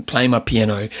 happiness, and playing my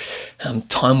piano,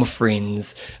 time with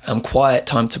friends, quiet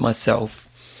time to myself,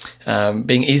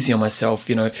 being easy on myself,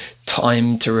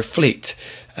 time to reflect.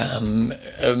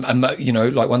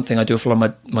 Like one thing I do for a lot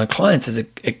of my clients is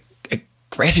a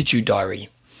gratitude diary,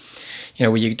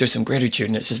 where you do some gratitude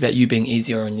and it's just about you being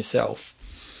easier on yourself.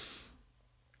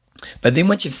 But then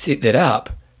once you've set that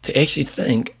up, to actually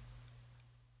think,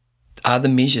 are the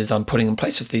measures I'm putting in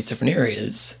place with these different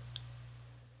areas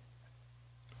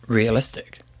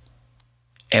realistic?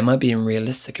 Am I being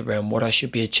realistic around what I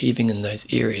should be achieving in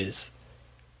those areas?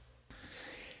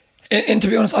 And to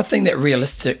be honest, I think that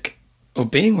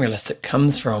being realistic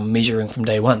comes from measuring from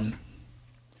day one.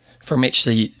 From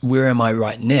actually, where am I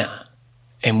right now?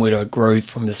 And where do I grow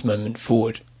from this moment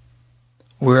forward?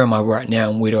 Where am I right now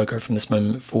and where do I go from this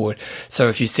moment forward? So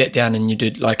if you sat down and you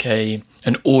did like an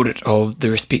audit of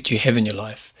the respect you have in your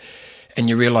life, and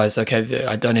you realize, okay,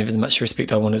 I don't have as much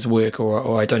respect I want as work,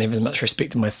 or I don't have as much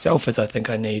respect in myself as I think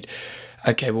I need.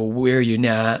 Okay, well, where are you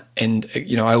now? And,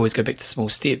 I always go back to small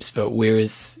steps, but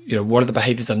what are the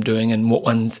behaviors I'm doing and what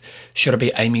ones should I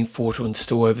be aiming for to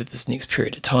install over this next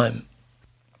period of time?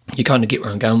 You kind of get where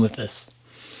I'm going with this.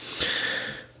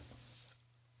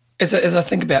 As I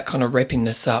think about kind of wrapping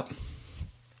this up,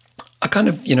 I kind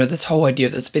of, this whole idea,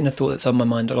 that's been a thought that's on my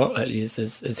mind a lot lately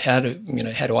is how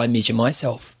do I measure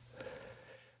myself?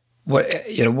 What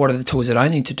are the tools that I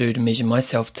need to do to measure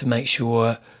myself to make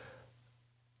sure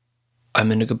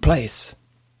I'm in a good place?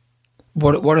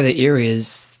 What are the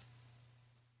areas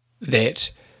that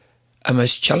are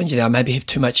most challenging that I maybe have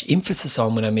too much emphasis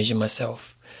on when I measure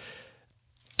myself?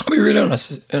 I'll be really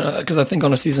honest, because I think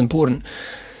honesty is important.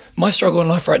 My struggle in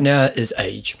life right now is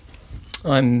age.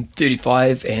 I'm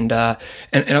 35 and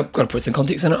I've got to put some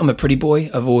context in it. I'm a pretty boy.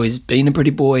 I've always been a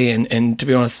pretty boy, and to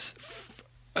be honest,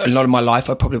 a lot of my life,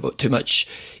 I probably put too much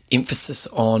emphasis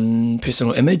on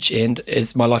personal image, and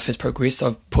as my life has progressed,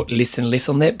 I've put less and less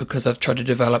on that because I've tried to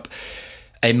develop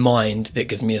a mind that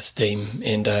gives me esteem,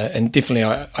 and definitely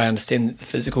I understand that the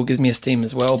physical gives me esteem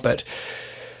as well, but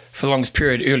for the longest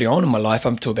period early on in my life,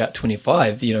 up to about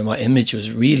 25, my image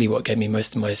was really what gave me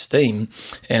most of my esteem.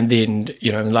 And then,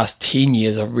 in the last 10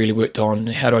 years, I've really worked on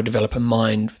how do I develop a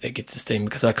mind that gets esteem,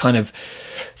 because I kind of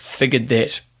figured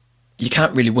that you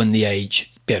can't really win the age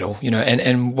battle,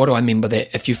 and what do I mean by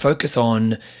that? If you focus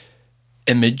on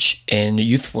image and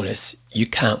youthfulness, you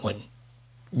can't win.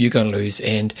 You're going to lose.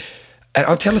 And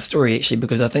I'll tell a story actually,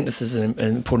 because I think this is an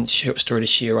important story to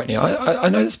share right now. I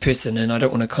know this person, and I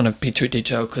don't want to kind of be too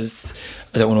detailed because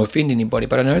I don't want to offend anybody,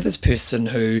 but I know this person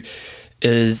who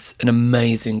is an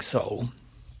amazing soul,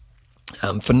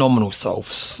 phenomenal soul,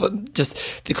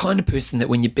 just the kind of person that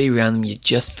when you be around them, you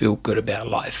just feel good about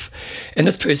life. And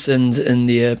this person's in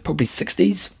their probably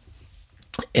 60s,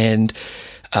 and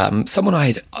someone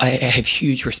I have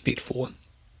huge respect for.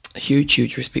 Huge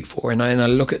respect for, and I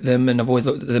look at them, and I've always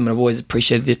looked at them, and I've always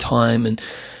appreciated their time,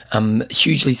 and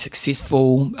hugely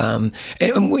successful. And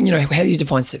how do you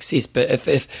define success? But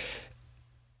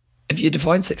if you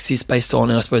define success based on,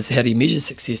 and I suppose how do you measure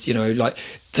success? Like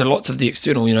to lots of the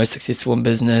external, successful in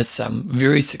business,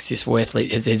 very successful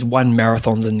athlete has won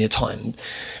marathons in their time.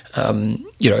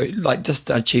 Like just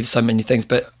achieved so many things.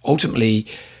 But ultimately,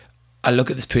 I look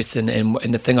at this person, and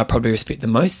the thing I probably respect the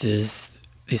most is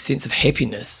their sense of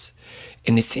happiness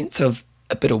and their sense of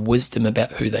a bit of wisdom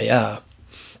about who they are.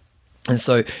 And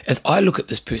so as I look at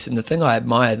this person, the thing I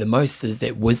admire the most is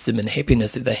that wisdom and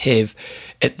happiness that they have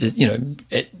at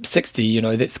at 60.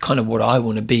 That's kind of what I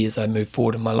want to be as I move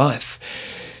forward in my life.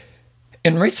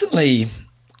 And recently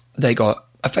they got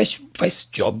a face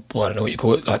job, I don't know what you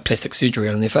call it, like plastic surgery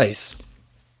on their face.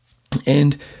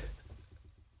 And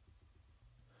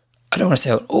I don't want to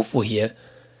sound awful here,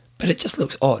 but it just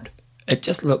looks odd. It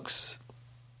just looks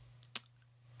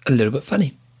a little bit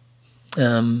funny.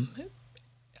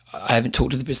 I haven't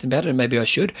talked to the person about it, and maybe I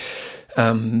should.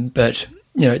 But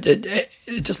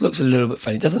it just looks a little bit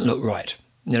funny. It doesn't look right.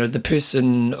 The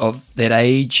person of that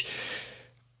age,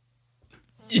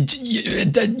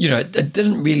 it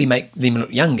didn't really make them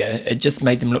look younger. It just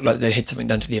made them look like they had something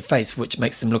done to their face, which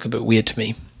makes them look a bit weird to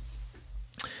me.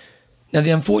 Now,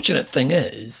 the unfortunate thing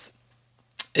is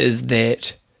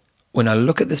that when I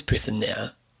look at this person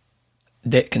now,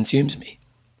 that consumes me.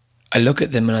 I look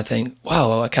at them and I think,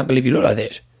 wow, I can't believe you look like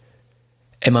that.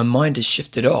 And my mind has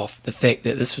shifted off the fact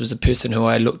that this was a person who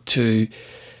I looked to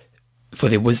for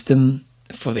their wisdom,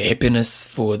 for their happiness,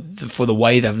 for the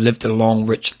way they've lived a long,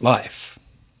 rich life.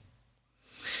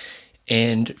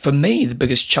 And for me, the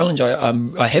biggest challenge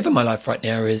I have in my life right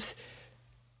now is,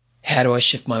 how do I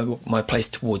shift my place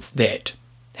towards that?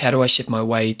 How do I shift my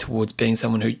way towards being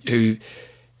someone who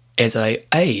as I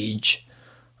age,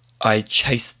 I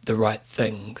chase the right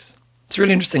things? It's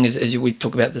really interesting as we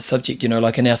talk about this subject,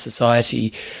 like in our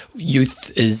society,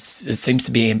 youth seems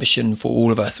to be ambition for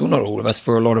all of us. Well, not all of us,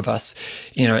 for a lot of us,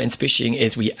 and especially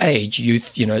as we age,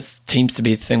 youth, it seems to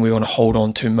be the thing we want to hold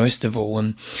on to most of all.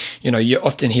 And, you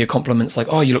often hear compliments like,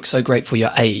 oh, you look so great for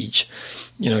your age,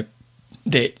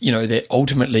 that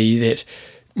ultimately that,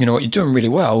 what you're doing really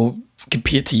well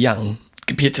compared to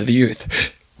the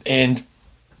youth. And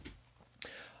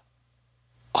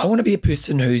I want to be a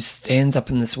person who stands up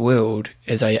in this world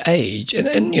as I age,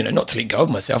 and not to let go of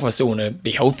myself. I still want to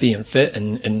be healthy and fit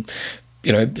and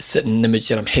sit in an image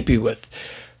that I'm happy with.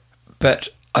 But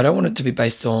I don't want it to be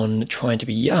based on trying to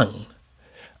be young.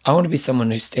 I want to be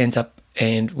someone who stands up,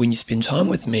 and when you spend time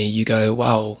with me, you go,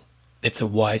 wow, that's a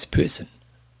wise person.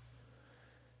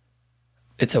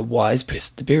 It's a wise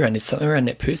person to be around. There's something around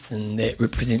that person that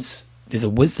represents, there's a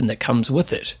wisdom that comes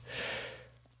with it.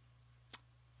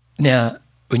 Now,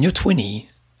 when you're 20,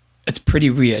 it's pretty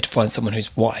rare to find someone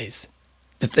who's wise.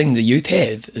 The thing the youth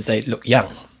have is they look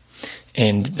young,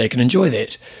 and they can enjoy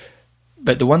that.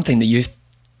 But the one thing the youth,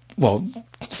 well,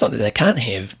 it's not that they can't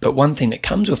have, but one thing that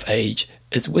comes with age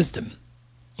is wisdom.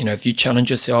 If you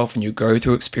challenge yourself and you go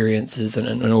through experiences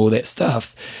and all that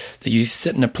stuff, that you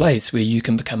sit in a place where you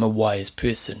can become a wise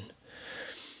person.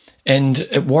 And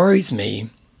it worries me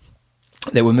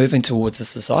that we're moving towards a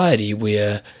society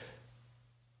where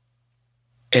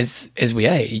as we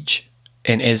age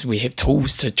and as we have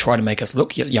tools to try to make us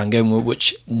look younger,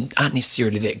 which aren't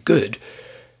necessarily that good,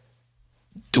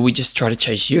 do we just try to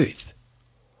chase youth?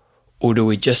 Or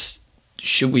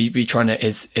should we be trying to,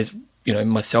 as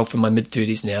myself in my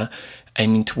mid-30s now,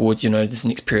 aiming towards, this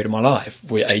next period of my life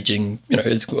where aging,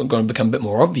 is going to become a bit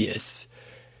more obvious?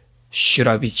 Should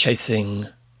I be chasing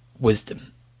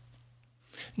wisdom?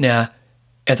 Now,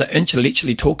 as I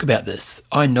intellectually talk about this,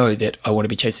 I know that I want to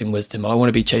be chasing wisdom. I want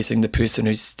to be chasing the person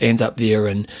who stands up there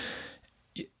and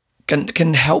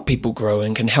can help people grow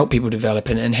and can help people develop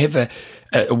and have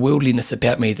a worldliness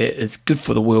about me that is good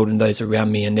for the world and those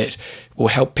around me, and that will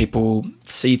help people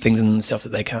see things in themselves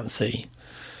that they can't see.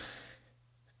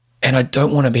 And I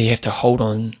don't want to have to hold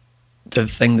on to the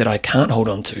thing that I can't hold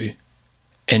on to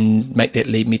and make that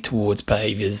lead me towards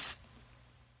behaviours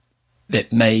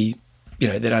that may,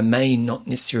 that I may not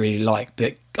necessarily like,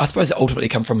 that I suppose ultimately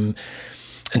come from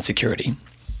insecurity.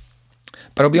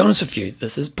 But I'll be honest with you,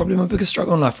 this is probably my biggest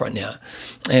struggle in life right now.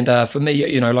 And for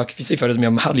me, like if you see photos of me,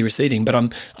 I'm hardly receding, but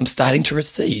I'm starting to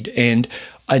recede. And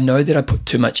I know that I put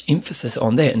too much emphasis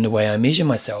on that in the way I measure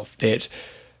myself, that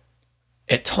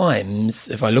at times,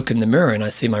 if I look in the mirror and I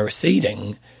see my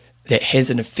receding, that has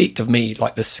an effect of me,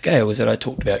 like the scales that I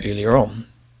talked about earlier on.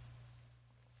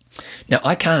 Now,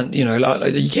 I can't, you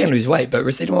can lose weight, but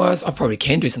receding-wise, I probably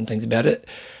can do some things about it.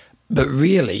 But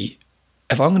really,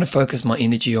 if I'm going to focus my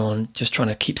energy on just trying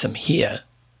to keep some here,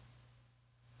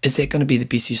 is that going to be the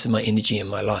best use of my energy in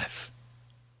my life?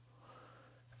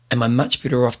 Am I much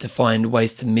better off to find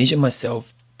ways to measure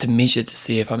myself, to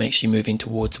see if I'm actually moving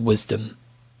towards wisdom?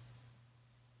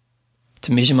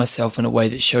 To measure myself in a way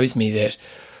that shows me that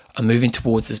I'm moving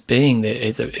towards this being that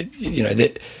is,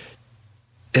 that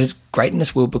is great in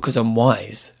this world because I'm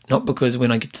wise, not because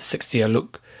when I get to 60 I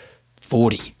look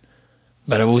 40.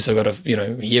 But I've also got a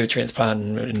hair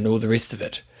transplant and all the rest of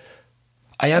it.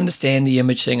 I understand the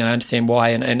image thing and I understand why.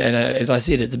 And as I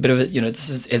said, it's a bit of this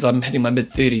is, as I'm hitting my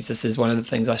mid-30s, this is one of the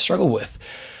things I struggle with.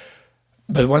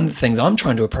 But one of the things I'm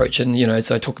trying to approach, and,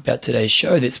 as I talk about today's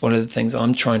show, that's one of the things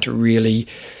I'm trying to really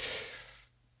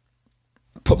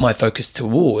put my focus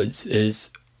towards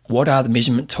is what are the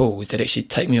measurement tools that actually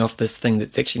take me off this thing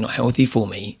that's actually not healthy for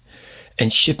me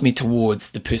and shift me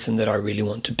towards the person that I really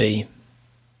want to be.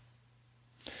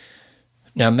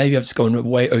 Now, maybe I've just gone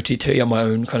way OTT on my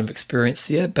own kind of experience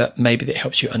there, but maybe that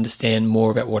helps you understand more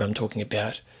about what I'm talking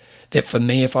about. That for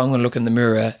me, if I'm going to look in the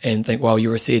mirror and think, well,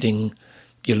 you're receding,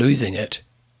 you're losing it,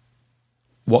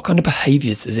 what kind of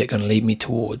behaviours is that going to lead me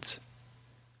towards?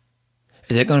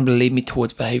 Is that going to lead me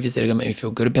towards behaviours that are going to make me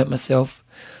feel good about myself,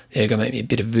 that are going to make me a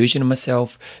better version of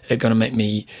myself, that are going to make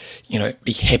me,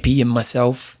 be happy in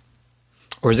myself?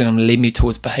 Or is it going to lead me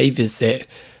towards behaviours that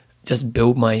just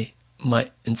build my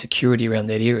insecurity around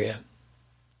that area?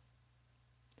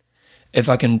 If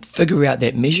I can figure out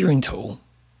that measuring tool,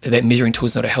 that measuring tool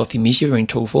is not a healthy measuring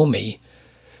tool for me,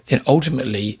 then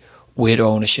ultimately, where do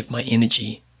I want to shift my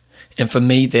energy? And for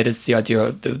me, that is the idea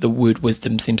of the word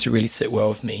wisdom seems to really sit well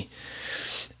with me.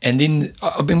 And then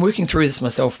I've been working through this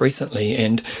myself recently,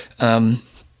 and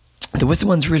the wisdom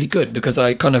one's really good because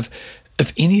I kind of,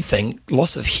 if anything,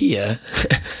 loss of hair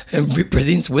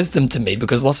represents wisdom to me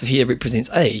because loss of hair represents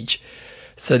age.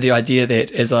 So the idea that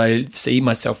as I see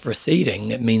myself receding,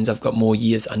 it means I've got more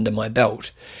years under my belt.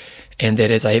 And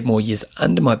that as I have more years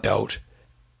under my belt,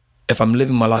 if I'm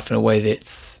living my life in a way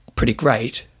that's pretty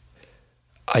great,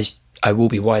 I will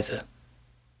be wiser.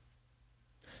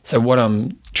 So what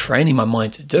I'm training my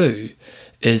mind to do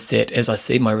is that as I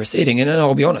see my receding, and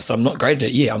I'll be honest, I'm not great at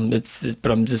it yet, this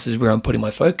is where I'm putting my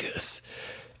focus,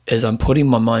 is I'm putting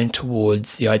my mind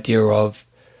towards the idea of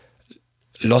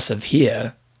loss of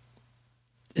hair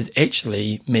is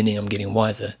actually meaning I'm getting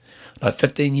wiser. Like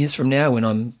 15 years from now, when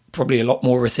I'm probably a lot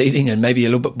more receding and maybe a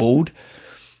little bit bald,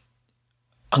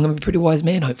 I'm going to be a pretty wise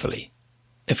man, hopefully,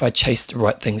 if I chase the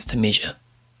right things to measure.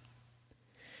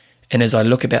 And as I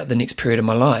look about the next period of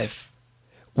my life,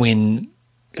 when,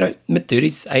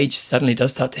 mid-30s age suddenly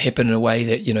does start to happen in a way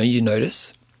that, you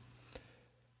notice,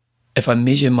 if I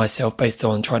measure myself based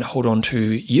on trying to hold on to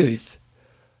youth,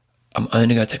 I'm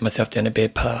only going to take myself down a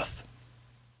bad path.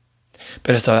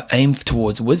 But as I aim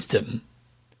towards wisdom,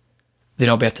 then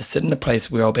I'll be able to sit in a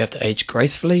place where I'll be able to age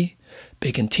gracefully,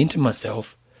 be content in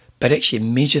myself, but actually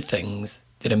measure things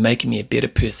that are making me a better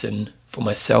person for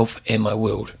myself and my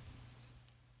world.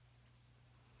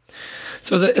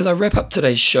 So as I wrap up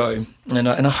today's show, and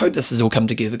I hope this has all come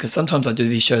together, because sometimes I do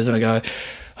these shows and I go,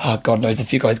 oh, God knows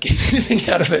if you guys get anything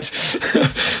out of it.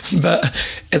 But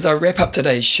as I wrap up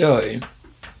today's show,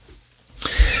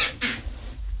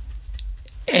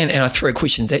 and I throw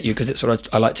questions at you because that's what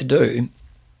I like to do,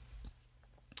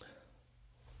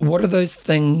 what are those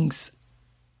things,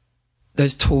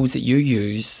 those tools that you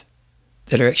use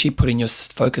that are actually putting your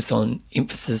focus on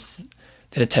emphasis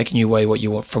that are taking you away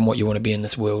from what you want to be in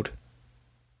this world?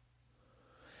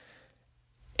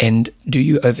 And do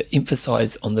you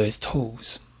overemphasize on those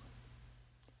tools?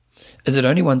 Is it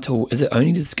only one tool? Is it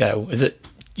only the scale? Is it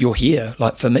your hair,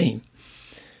 like for me?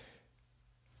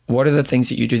 What are the things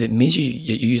that you do that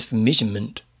you use for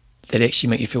measurement that actually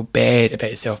make you feel bad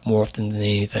about yourself more often than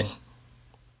anything?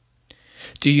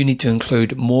 Do you need to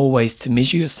include more ways to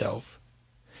measure yourself?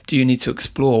 Do you need to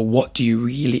explore what do you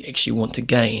really actually want to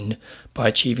gain by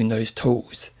achieving those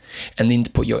tools? And then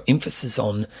to put your emphasis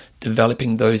on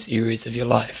developing those areas of your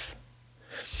life.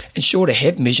 And sure, to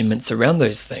have measurements around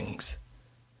those things,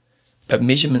 but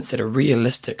measurements that are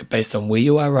realistic based on where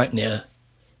you are right now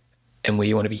and where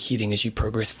you want to be heading as you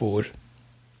progress forward.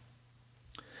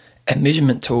 And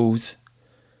measurement tools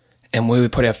and where we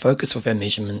put our focus with our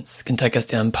measurements can take us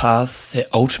down paths that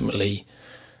ultimately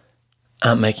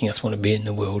aren't making us want to be in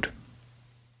the world.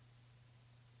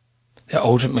 That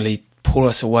ultimately pull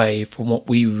us away from what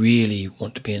we really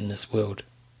want to be in this world.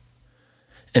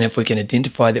 And if we can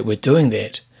identify that we're doing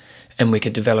that, and we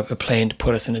could develop a plan to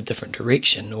put us in a different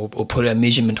direction, or put our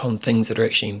measurement on things that are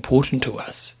actually important to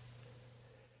us,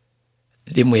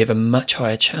 then we have a much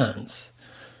higher chance.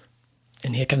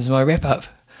 And here comes my wrap up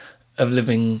of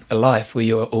living a life where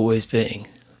you're always being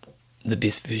the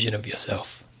best version of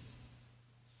yourself.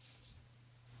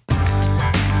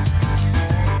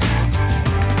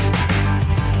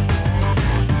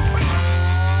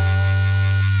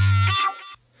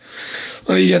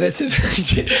 Well, yeah, that's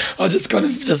it. I was just kind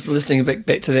of listening back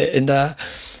to that, and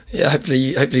yeah, hopefully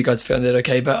you guys found that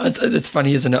okay. But it's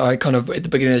funny, isn't it? I kind of, at the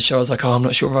beginning of the show, I was like, I'm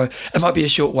not sure if it might be a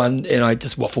short one, and I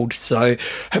just waffled. So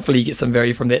hopefully you get some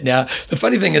value from that. Now, the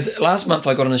funny thing is, last month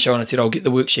I got on the show and I said I'll get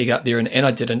the worksheet up there, and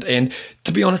I didn't. And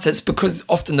to be honest, it's because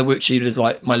often the worksheet is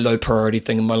like my low priority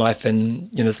thing in my life,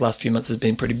 and this last few months has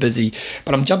been pretty busy.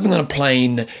 But I'm jumping on a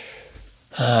plane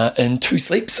in 2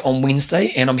 sleeps on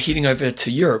Wednesday, and I'm heading over to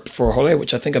Europe for a holiday,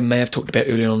 which I think I may have talked about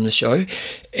earlier on the show.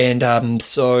 And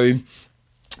so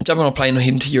jumping on a plane and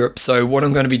heading to Europe. So what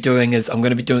I'm going to be doing is I'm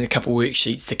going to be doing a couple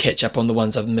worksheets to catch up on the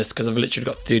ones I've missed, because I've literally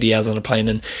got 30 hours on a plane,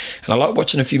 and I like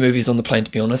watching a few movies on the plane,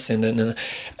 to be honest.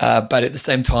 But at the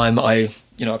same time, I've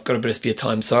got a bit of spare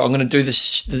time, so I'm going to do the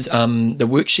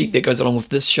worksheet that goes along with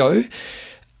this show.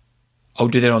 I'll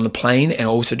do that on the plane, and I'll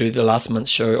also do the last month's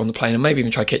show on the plane, and maybe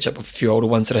even try to catch up with a few older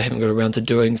ones that I haven't got around to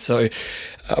doing. So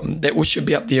that should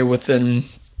be up there within,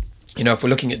 if we're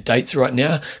looking at dates right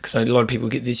now, because a lot of people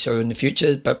get this show in the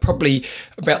future, but probably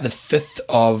about the 5th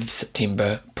of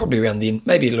September, probably around then,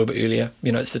 maybe a little bit earlier.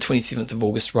 It's the 27th of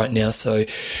August right now. So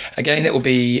again, that will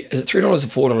be, is it $3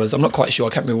 or $4? I'm not quite sure.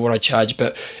 I can't remember what I charge,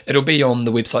 but it'll be on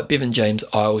the website,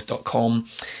 bevanjamesisles.com.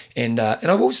 And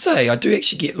I will say, I do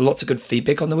actually get lots of good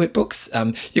feedback on the workbooks.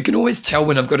 You can always tell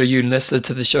when I've got a new listener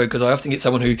to the show, because I often get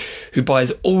someone who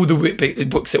buys all the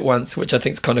workbooks at once, which I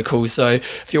think is kind of cool. So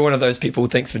if you're one of those people,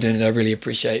 thanks for doing it. I really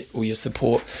appreciate all your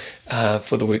support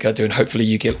for the work I do, and hopefully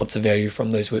you get lots of value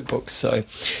from those workbooks. So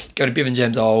go to Bevan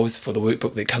James Isles for the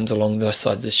workbook that comes along the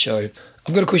side of this show.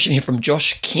 I've got a question here from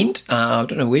Josh Kent. I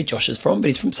don't know where Josh is from, but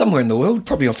he's from somewhere in the world,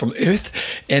 probably from Earth.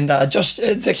 And Josh,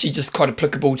 it's actually just quite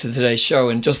applicable to today's show.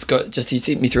 And he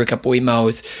sent me through a couple of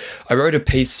emails. I wrote a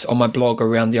piece on my blog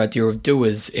around the idea of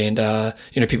doers and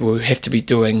people who have to be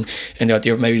doing, and the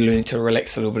idea of maybe learning to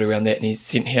relax a little bit around that. And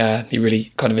he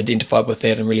really kind of identified with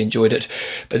that and really enjoyed it.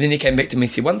 But then he came back to me and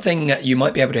said, one thing that you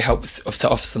might be able to help to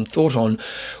offer some thought on.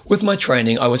 With my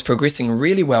training, I was progressing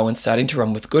really well and starting to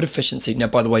run with good efficiency. Now,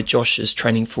 by the way, Josh is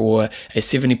training for a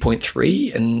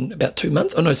 70.3 in about 2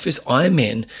 months. Oh no, his first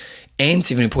Ironman and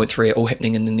 70.3 are all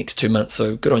happening in the next 2 months.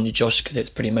 So good on you, Josh, because that's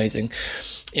pretty amazing.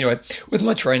 Anyway, with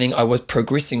my training, I was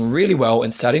progressing really well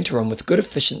and starting to run with good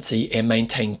efficiency and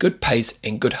maintain good pace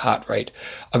and good heart rate.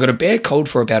 I got a bad cold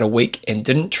for about a week and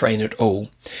didn't train at all.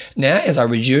 Now, as I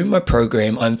resume my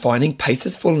program, I'm finding pace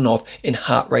has fallen off and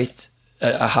heart rates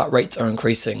are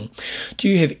increasing. Do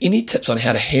you have any tips on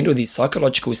how to handle these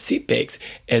psychological setbacks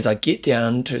as I get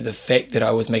down to the fact that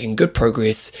I was making good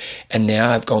progress and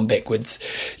now I've gone backwards?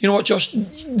 You know what, Josh,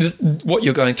 what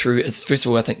you're going through is, first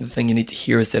of all, I think the thing you need to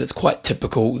hear is that it's quite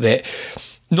typical that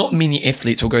not many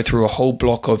athletes will go through a whole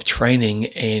block of training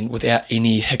and without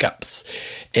any hiccups.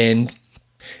 And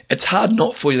it's hard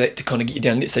not for that to kind of get you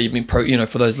down. Let's say you've been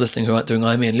for those listening who aren't doing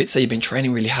Ironman, let's say you've been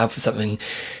training really hard for something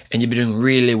and you've been doing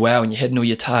really well and you're hitting all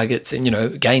your targets, and,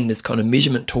 again, this kind of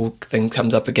measurement talk thing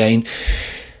comes up again.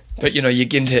 But, you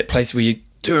get into that place where you're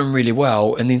doing really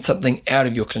well and then something out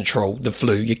of your control, the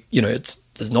flu,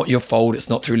 it's not your fault. It's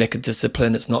not through lack of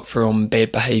discipline. It's not from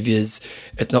bad behaviors.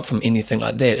 It's not from anything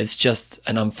like that. It's just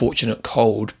an unfortunate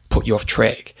cold put you off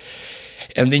track.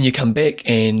 And then you come back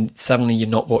and suddenly you're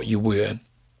not what you were.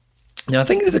 Now, I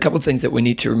think there's a couple of things that we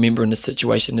need to remember in this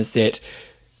situation is that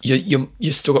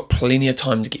you still got plenty of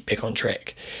time to get back on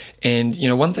track. And,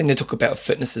 one thing they talk about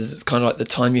fitness is it's kind of like the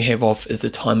time you have off is the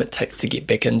time it takes to get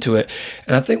back into it.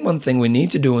 And I think one thing we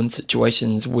need to do in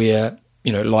situations where,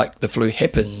 like the flu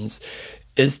happens,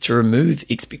 is to remove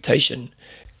expectation.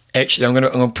 Actually, I'm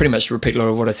going to pretty much repeat a lot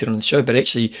of what I said on the show, but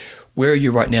actually, where are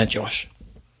you right now, Josh?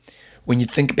 When you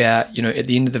think about, at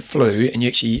the end of the flu, and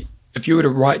if you were to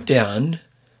write down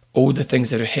all the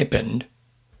things that have happened,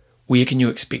 where can you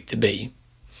expect to be?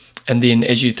 And then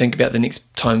as you think about the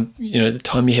next time, the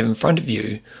time you have in front of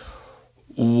you,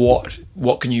 what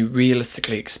can you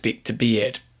realistically expect to be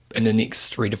at in the next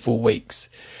 3 to 4 weeks?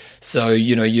 So,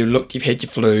 you've had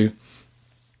your flu,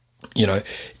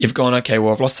 you've gone, okay,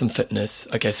 well, I've lost some fitness.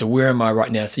 Okay, so where am I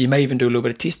right now? So you may even do a little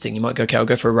bit of testing. You might go, okay, I'll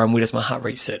go for a run. Where does my heart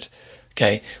rate sit?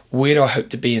 Okay, where do I hope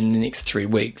to be in the next 3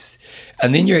 weeks?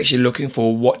 And then you're actually looking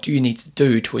for what do you need to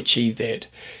do to achieve that?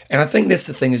 And I think that's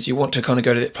the thing, is you want to kind of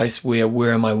go to that place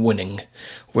where am I winning?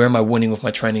 Where am I winning with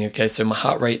my training? Okay, so my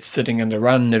heart rate's sitting in the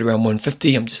run at around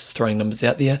 150. I'm just throwing numbers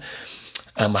out there.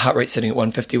 My heart rate's sitting at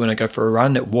 150 when I go for a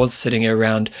run. It was sitting at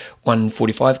around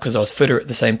 145 because I was fitter at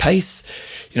the same pace.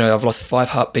 I've lost 5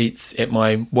 heartbeats at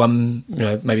my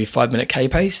maybe 5 minute K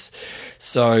pace.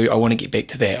 So I want to get back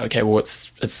to that. Okay, well,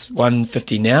 it's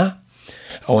 150 now.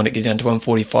 I want to get down to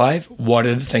 145. What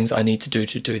are the things I need to do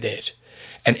that?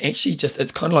 And actually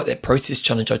it's kind of like that process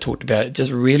challenge I talked about.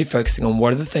 Just really focusing on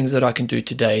what are the things that I can do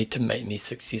today to make me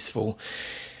successful.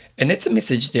 And that's a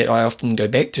message that I often go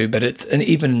back to, but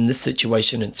even in this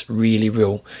situation, it's really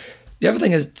real. The other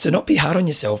thing is to not be hard on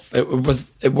yourself.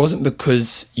 It wasn't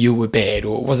because you were bad,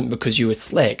 or it wasn't because you were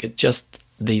slack. It just,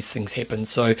 these things happen.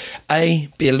 So A,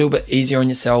 be a little bit easier on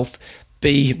yourself.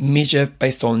 B, measure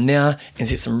based on now and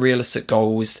set some realistic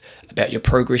goals about your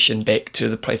progression back to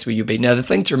the place where you'll be. Now, the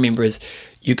thing to remember is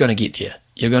you're going to get there.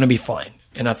 You're going to be fine.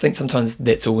 And I think sometimes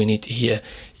that's all we need to hear.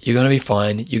 You're going to be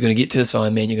fine. You're going to get to this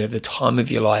Ironman. You're going to have the time of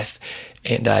your life.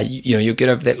 And, you'll get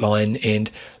over that line.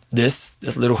 And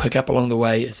this little hiccup along the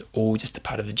way is all just a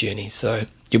part of the journey. So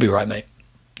you'll be right, mate.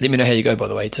 Let me know how you go, by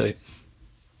the way, too.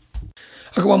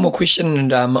 I got one more question,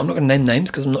 and I'm not going to name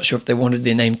names because I'm not sure if they wanted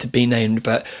their name to be named,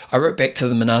 but I wrote back to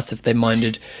them and asked if they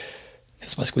minded.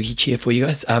 That's my squeaky chair for you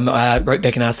guys. I wrote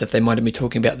back and asked if they minded me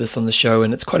talking about this on the show,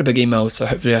 and it's quite a big email, so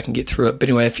hopefully I can get through it. But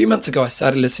anyway, a few months ago, I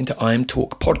started listening to I Am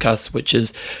Talk podcast, which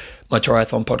is my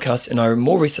triathlon podcast, and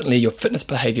more recently, your fitness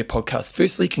behavior podcast.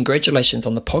 Firstly, congratulations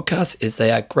on the podcast, as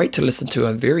they are great to listen to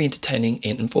and very entertaining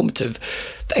and informative.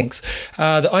 Thanks.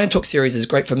 The I Am Talk series is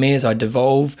great for me as I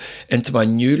devolve into my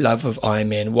new love of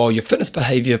Ironman, while your fitness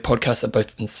behavior podcasts are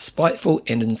both insightful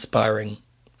and inspiring.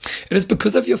 It is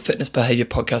because of your fitness behavior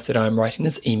podcast that I am writing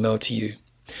this email to you.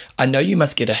 I know you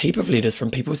must get a heap of letters from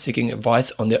people seeking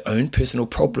advice on their own personal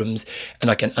problems,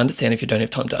 and I can understand if you don't have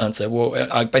time to answer. Well,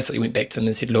 I basically went back to them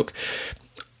and said, look,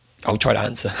 I'll try to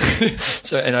answer.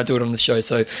 And I do it on the show.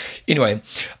 So anyway,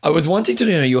 I was wanting to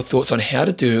know your thoughts on how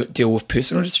to deal with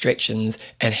personal distractions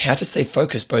and how to stay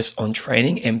focused both on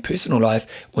training and personal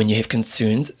life when you have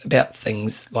concerns about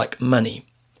things like money.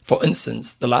 For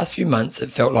instance, the last few months,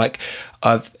 it felt like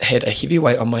I've had a heavy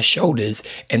weight on my shoulders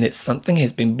and that something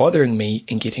has been bothering me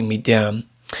and getting me down.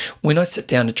 When I sit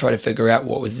down to try to figure out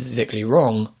what was exactly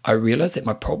wrong, I realize that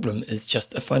my problem is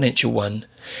just a financial one.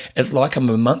 It's like I'm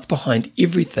a month behind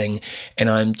everything and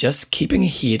I'm just keeping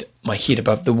my head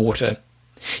above the water.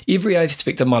 Every other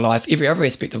aspect of my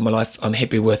life, I'm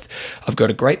happy with. I've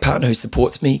got a great partner who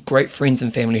supports me, great friends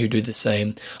and family who do the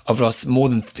same. I've lost more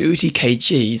than 30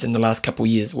 kgs in the last couple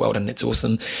of years. Well done, that's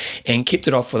awesome. And kept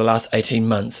it off for the last 18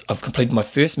 months. I've completed my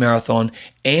first marathon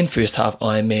and first half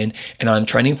Ironman, and I'm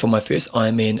training for my first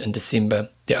Ironman in December.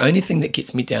 The only thing that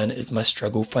gets me down is my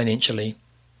struggle financially.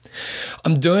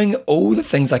 I'm doing all the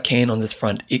things I can on this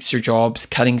front, extra jobs,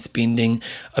 cutting spending.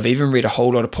 I've even read a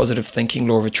whole lot of positive thinking,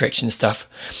 law of attraction stuff.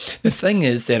 The thing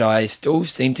is that I still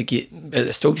seem to get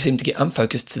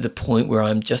unfocused to the point where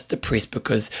I'm just depressed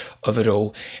because of it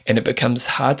all, and it becomes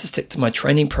hard to stick to my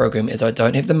training program as I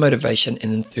don't have the motivation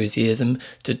and enthusiasm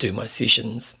to do my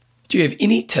sessions. Do you have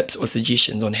any tips or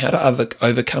suggestions on how to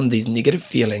overcome these negative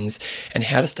feelings and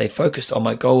how to stay focused on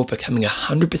my goal of becoming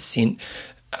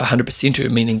 100%er,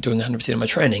 meaning doing 100% of my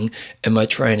training in my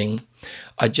training?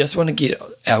 I just want to get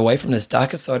away from this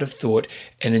darker side of thought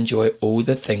and enjoy all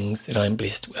the things that I'm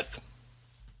blessed with.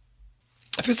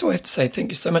 First of all, I have to say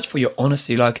thank you so much for your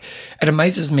honesty. Like, it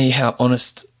amazes me how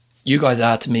honest you guys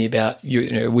are to me about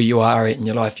where you are at in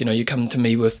your life. You come to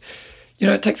me with,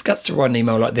 it takes guts to write an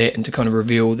email like that and to kind of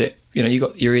reveal that, you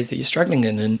got areas that you're struggling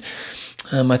in. And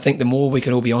I think the more we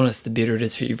can all be honest, the better it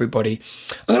is for everybody.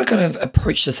 I'm going to kind of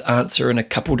approach this answer in a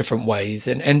couple different ways.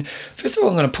 And first of all,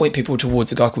 I'm going to point people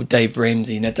towards a guy called Dave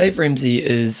Ramsey. Now, Dave Ramsey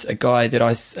is a guy that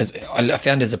I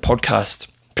found as a podcast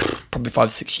probably 5 or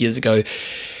 6 years ago.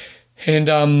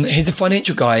 And he's a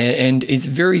financial guy, and he's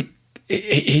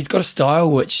got a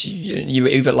style which you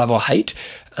either love or hate.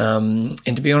 And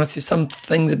to be honest, there's some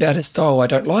things about his style I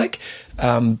don't like,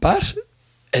 but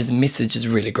his message is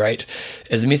really great.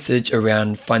 His message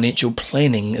around financial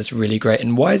planning is really great.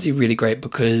 And why is he really great?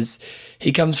 Because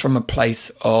he comes from a place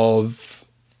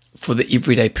for the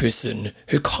everyday person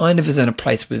who kind of is in a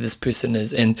place where this person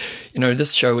is. And,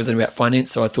 this show isn't about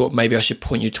finance, so I thought maybe I should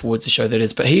point you towards a show that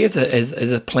is. But he has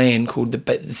a plan called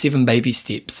the 7 Baby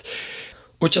Steps,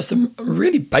 which are some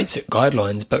really basic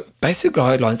guidelines, but basic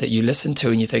guidelines that you listen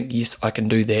to and you think, yes, I can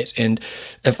do that. And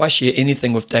if I share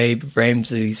anything with Dave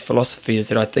Ramsey's philosophy is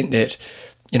that I think that,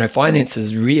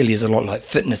 finances really is a lot like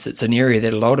fitness. It's an area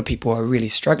that a lot of people are really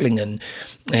struggling in.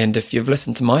 And if you've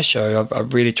listened to my show,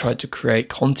 I've really tried to create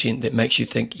content that makes you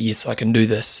think, yes, I can do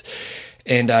this.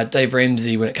 And Dave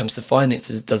Ramsey, when it comes to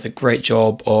finances, does a great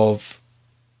job of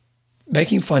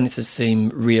making finances seem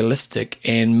realistic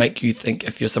and make you think,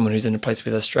 if you're someone who's in a place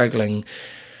where they're struggling,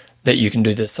 that you can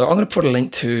do this. So I'm going to put a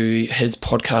link to his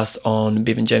podcast on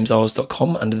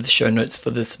bevanjameseyles.com under the show notes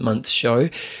for this month's show.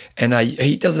 And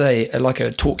he does a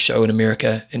talk show in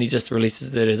America, and he just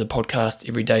releases it as a podcast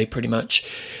every day pretty much.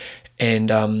 And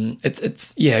give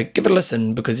it a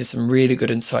listen, because there's some really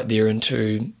good insight there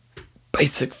into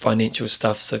basic financial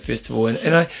stuff. So first of all,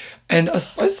 and I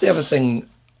suppose the other thing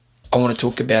I want to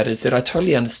talk about is that I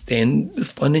totally understand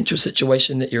this financial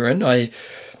situation that you're in. I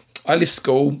left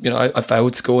school, I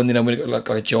failed school, and then I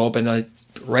got a job, and I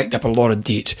racked up a lot of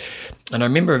debt. And I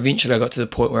remember eventually I got to the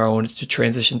point where I wanted to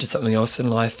transition to something else in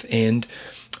life, and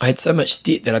I had so much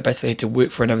debt that I basically had to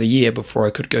work for another year before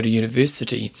I could go to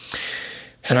university.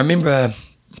 And I remember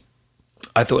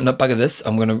I thought, no, bugger this,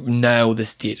 I'm going to nail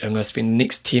this debt. I'm going to spend the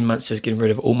next 10 months just getting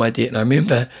rid of all my debt. And I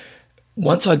remember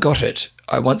once I got it,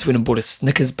 I once went and bought a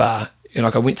Snickers bar.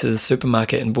 I went to the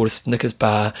supermarket and bought a Snickers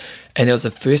bar, and it was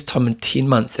the first time in 10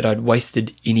 months that I'd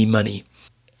wasted any money.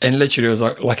 And literally it was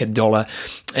like $1.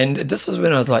 And this was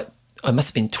when I was like, I must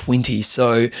have been 20.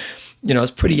 So, I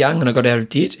was pretty young and I got out of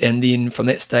debt. And then from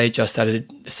that stage, I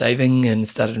started saving and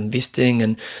started investing.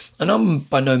 And I'm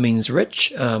by no means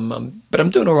rich, but I'm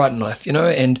doing all right in life,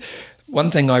 And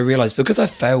one thing I realized, because I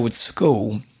failed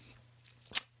school,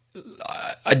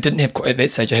 I didn't have, at that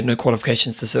stage, I had no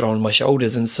qualifications to sit on my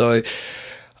shoulders. And so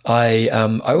I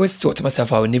always thought to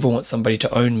myself, I would never want somebody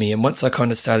to own me. And once I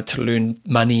kind of started to learn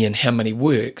money and how money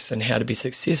works and how to be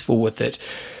successful with it,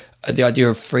 the idea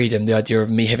of freedom, the idea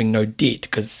of me having no debt,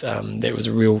 because that was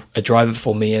a driver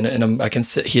for me. And I can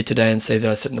sit here today and say that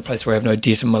I sit in a place where I have no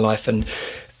debt in my life. And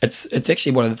it's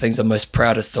actually one of the things I'm most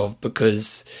proudest of,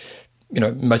 because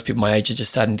most people my age are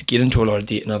just starting to get into a lot of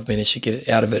debt, and I've managed to get it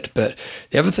out of it. But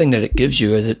the other thing that it gives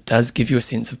you is it does give you a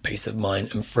sense of peace of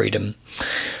mind and freedom.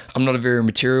 I'm not a very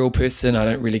material person. I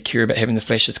don't really care about having the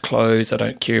flashiest clothes. I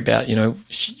don't care about,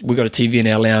 we've got a TV in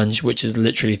our lounge, which is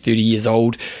literally 30 years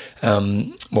old.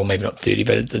 Well, maybe not 30,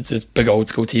 but it's a big old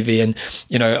school TV. And,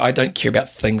 I don't care about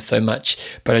things so much,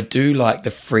 but I do like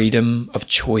the freedom of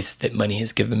choice that money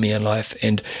has given me in life.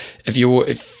 And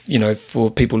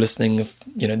for people listening,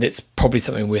 that's probably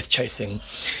something worth chasing.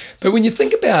 But when you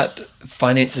think about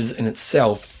finances in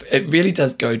itself, it really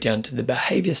does go down to the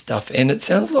behavior stuff. And it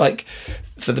sounds like,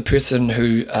 for the person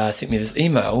who sent me this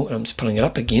email, and I'm just pulling it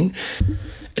up again,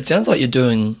 it sounds like you're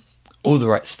doing all the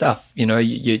right stuff.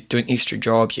 You're doing extra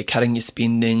jobs, you're cutting your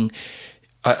spending.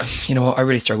 I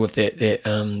really struggle with that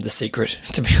The Secret,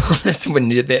 to be honest,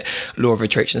 when you do that law of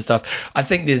attraction stuff. I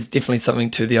think there's definitely something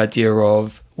to the idea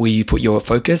of where you put your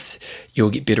focus, you'll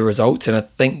get better results. And I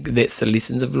think that's the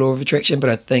lessons of law of attraction. But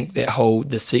I think that whole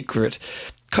The Secret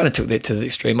kind of took that to the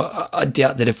extreme. I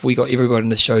doubt that if we got everybody in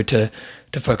the show to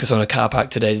focus on a car park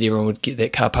today, that everyone would get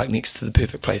that car park next to the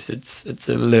perfect place. It's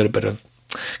a little bit of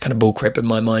kind of bull crap in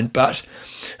my mind, but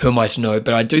who am I to know?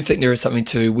 But I do think there is something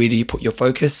to where do you put your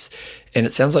focus, and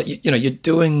it sounds like you're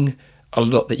doing a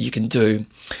lot that you can do.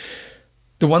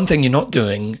 The one thing you're not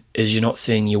doing is you're not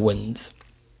seeing your wins.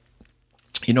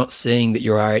 You're not seeing that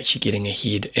you are actually getting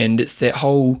ahead, and it's that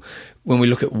whole, when we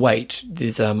look at weight,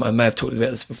 there's I may have talked about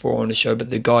this before on the show, but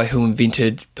the guy who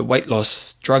invented the weight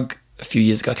loss drug a few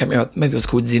years ago, I can't remember, maybe it was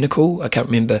called Xenical, I can't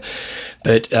remember,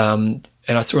 but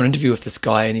and I saw an interview with this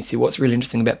guy, and he said what's really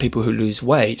interesting about people who lose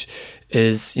weight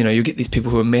is, you get these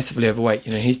people who are massively overweight.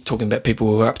 He's talking about people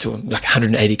who are up to like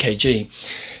 180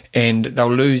 kg, and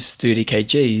they'll lose 30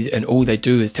 kg, and all they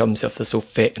do is tell themselves they're still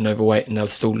fat and overweight, and they're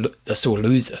still a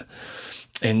loser.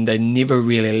 and they never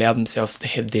really allow themselves to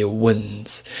have their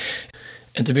wins.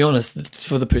 And to be honest,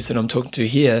 for the person I'm talking to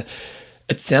here,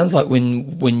 it sounds like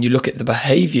when you look at the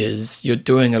behaviors, you're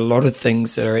doing a lot of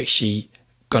things that are actually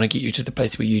going to get you to the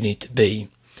place where you need to be.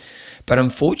 But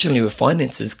unfortunately with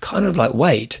finances, kind of like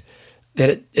weight,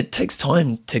 that it takes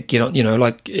time to get on,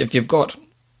 like if you've got,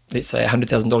 let's say,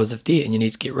 $100,000 of debt and you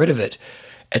need to get rid of it,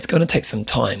 it's going to take some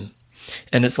time.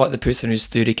 And it's like the person who's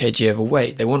 30 kg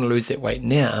overweight. They want to lose that weight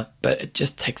now, but it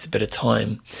just takes a bit of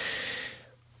time.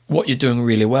 What you're doing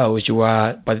really well is you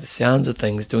are, by the sounds of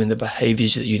things, doing the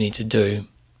behaviors that you need to do.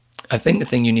 I think the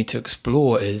thing you need to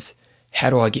explore is, how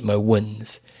do I get my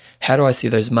wins? How do I see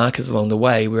those markers along the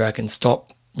way where I can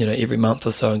stop, every month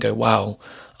or so and go, wow,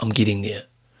 I'm getting there.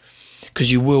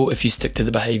 Because you will if you stick to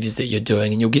the behaviors that you're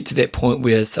doing, and you'll get to that point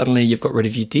where suddenly you've got rid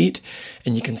of your debt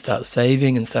and you can start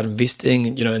saving and start investing,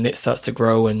 and that starts to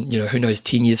grow, and who knows,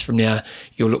 10 years from now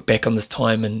you'll look back on this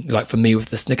time and, like for me with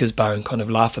the Snickers bar, and kind of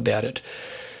laugh about it.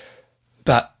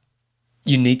 But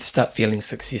you need to start feeling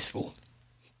successful.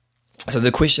 So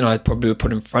the question I probably would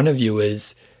put in front of you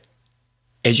is,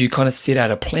 as you kind of set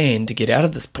out a plan to get out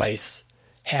of this place,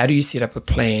 how do you set up a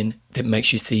plan that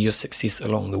makes you see your success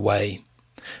along the way?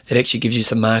 That actually gives you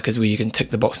some markers where you can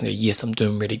tick the box and go, yes, I'm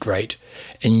doing really great.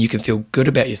 And you can feel good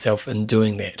about yourself in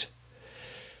doing that.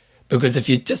 Because if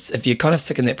you're kind of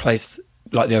stuck in that place,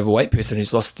 like the overweight person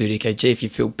who's lost 30 kg, if you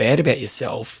feel bad about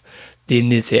yourself, then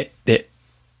there's that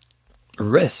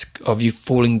risk of you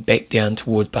falling back down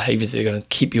towards behaviors that are going to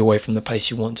keep you away from the place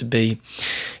you want to be.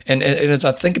 And as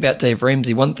I think about Dave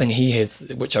Ramsey, one thing he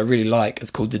has, which I really like,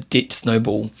 is called the debt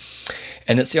snowball.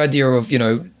 And it's the idea of,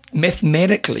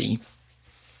 mathematically,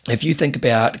 if you think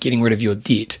about getting rid of your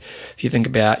debt, if you think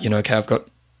about, okay, I've got,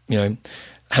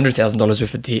 $100,000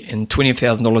 worth of debt and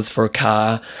 $20,000 for a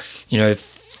car,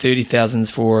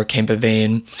 $30,000 for a camper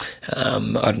van, I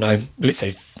don't know, let's say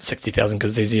 $60,000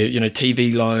 because there's a,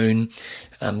 TV loan,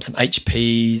 some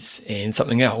HPs and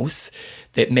something else,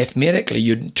 that mathematically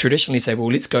you'd traditionally say,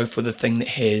 well, let's go for the thing that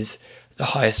has the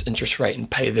highest interest rate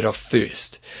and pay that off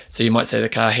first. So you might say the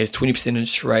car has 20%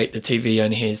 interest rate, the TV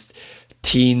only has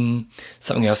 10,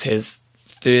 something else has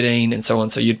 13, and so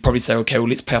on. So you'd probably say, okay, well,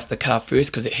 let's pay off the car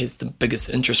first because it has the biggest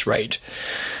interest rate.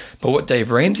 But what Dave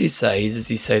Ramsey says is,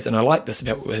 he says, and I like this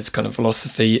about his kind of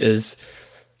philosophy, is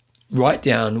write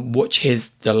down which has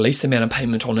the least amount of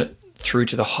payment on it through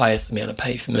to the highest amount of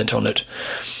payment on it.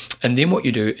 And then what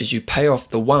you do is you pay off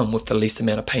the one with the least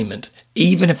amount of payment,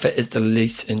 even if it is the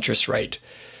least interest rate,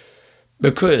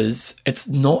 because it's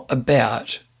not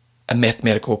about a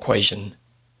mathematical equation.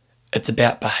 It's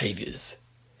about behaviors.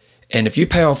 And if you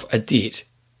pay off a debt,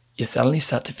 you suddenly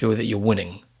start to feel that you're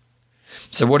winning.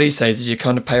 So what he says is you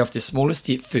kind of pay off the smallest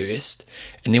debt first,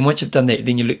 and then once you've done that,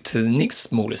 then you look to the next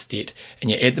smallest debt, and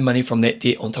you add the money from that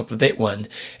debt on top of that one.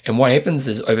 And what happens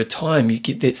is, over time, you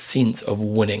get that sense of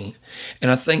winning.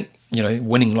 And I think,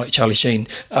 winning like Charlie Sheen,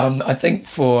 I think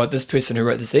for this person who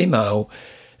wrote this email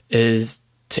is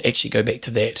to actually go back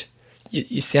to that.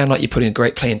 You sound like you're putting a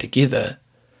great plan together,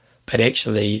 but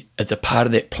actually, as a part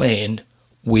of that plan,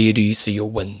 where do you see your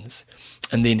wins?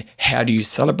 And then how do you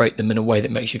celebrate them in a way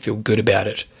that makes you feel good about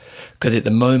it? Because at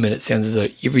the moment, it sounds as though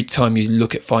every time you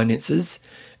look at finances,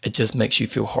 it just makes you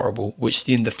feel horrible, which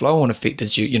then the flow-on effect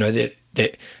is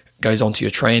that goes on to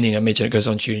your training. I imagine it goes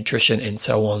on to your nutrition and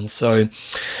so on. So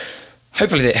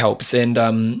hopefully that helps. And,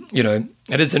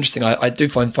 it is interesting. I do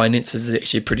find finances is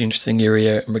actually a pretty interesting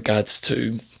area in regards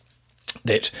to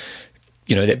that,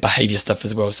 that behavior stuff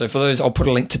as well. So for those, I'll put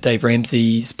a link to Dave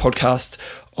Ramsey's podcast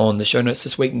on the show notes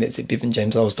this week, and that's at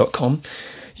bevanjameseyles.com.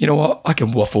 You know what? I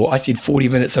can waffle. I said 40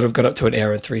 minutes, and I've got up to an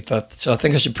hour and 3/5. So I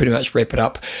think I should pretty much wrap it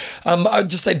up. I'll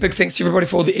just say big thanks to everybody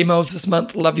for all the emails this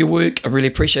month. Love your work. I really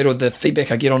appreciate all the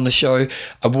feedback I get on the show.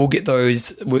 I will get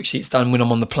those worksheets done when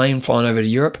I'm on the plane flying over to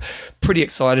Europe. Pretty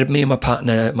excited. Me and my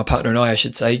partner and I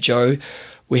should say, Joe,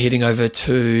 we're heading over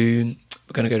to...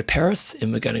 We're going to go to Paris,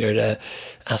 and we're going to go to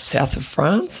south of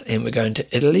France, and we're going to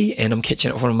Italy, and I'm catching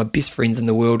up with one of my best friends in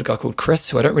the world, a guy called Chris,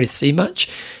 who I don't really see much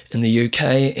in the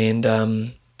UK, and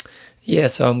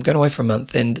so I'm going away for a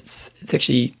month, and it's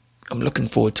actually, I'm looking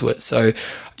forward to it. So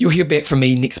you'll hear back from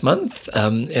me next month,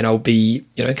 and I'll be,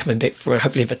 coming back for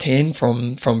hopefully have a tan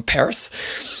from Paris.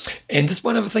 And just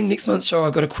one other thing, next month's show,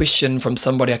 I got a question from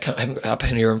somebody. I haven't got it up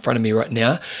here in front of me right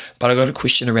now, but I got a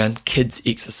question around kids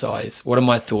exercise. What are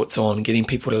my thoughts on getting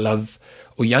people to love,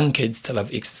 or young kids to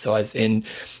love exercise? And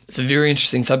it's a very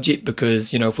interesting subject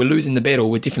because, if we're losing the battle,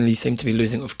 we definitely seem to be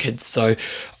losing it with kids. So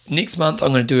next month,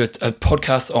 I'm going to do a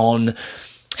podcast on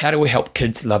how do we help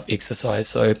kids love exercise.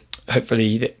 So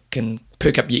hopefully that can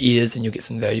perk up your ears and you'll get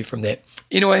some value from that.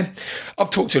 Anyway, I've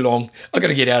talked too long. I've got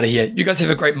to get out of here. You guys have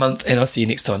a great month, and I'll see you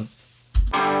next time.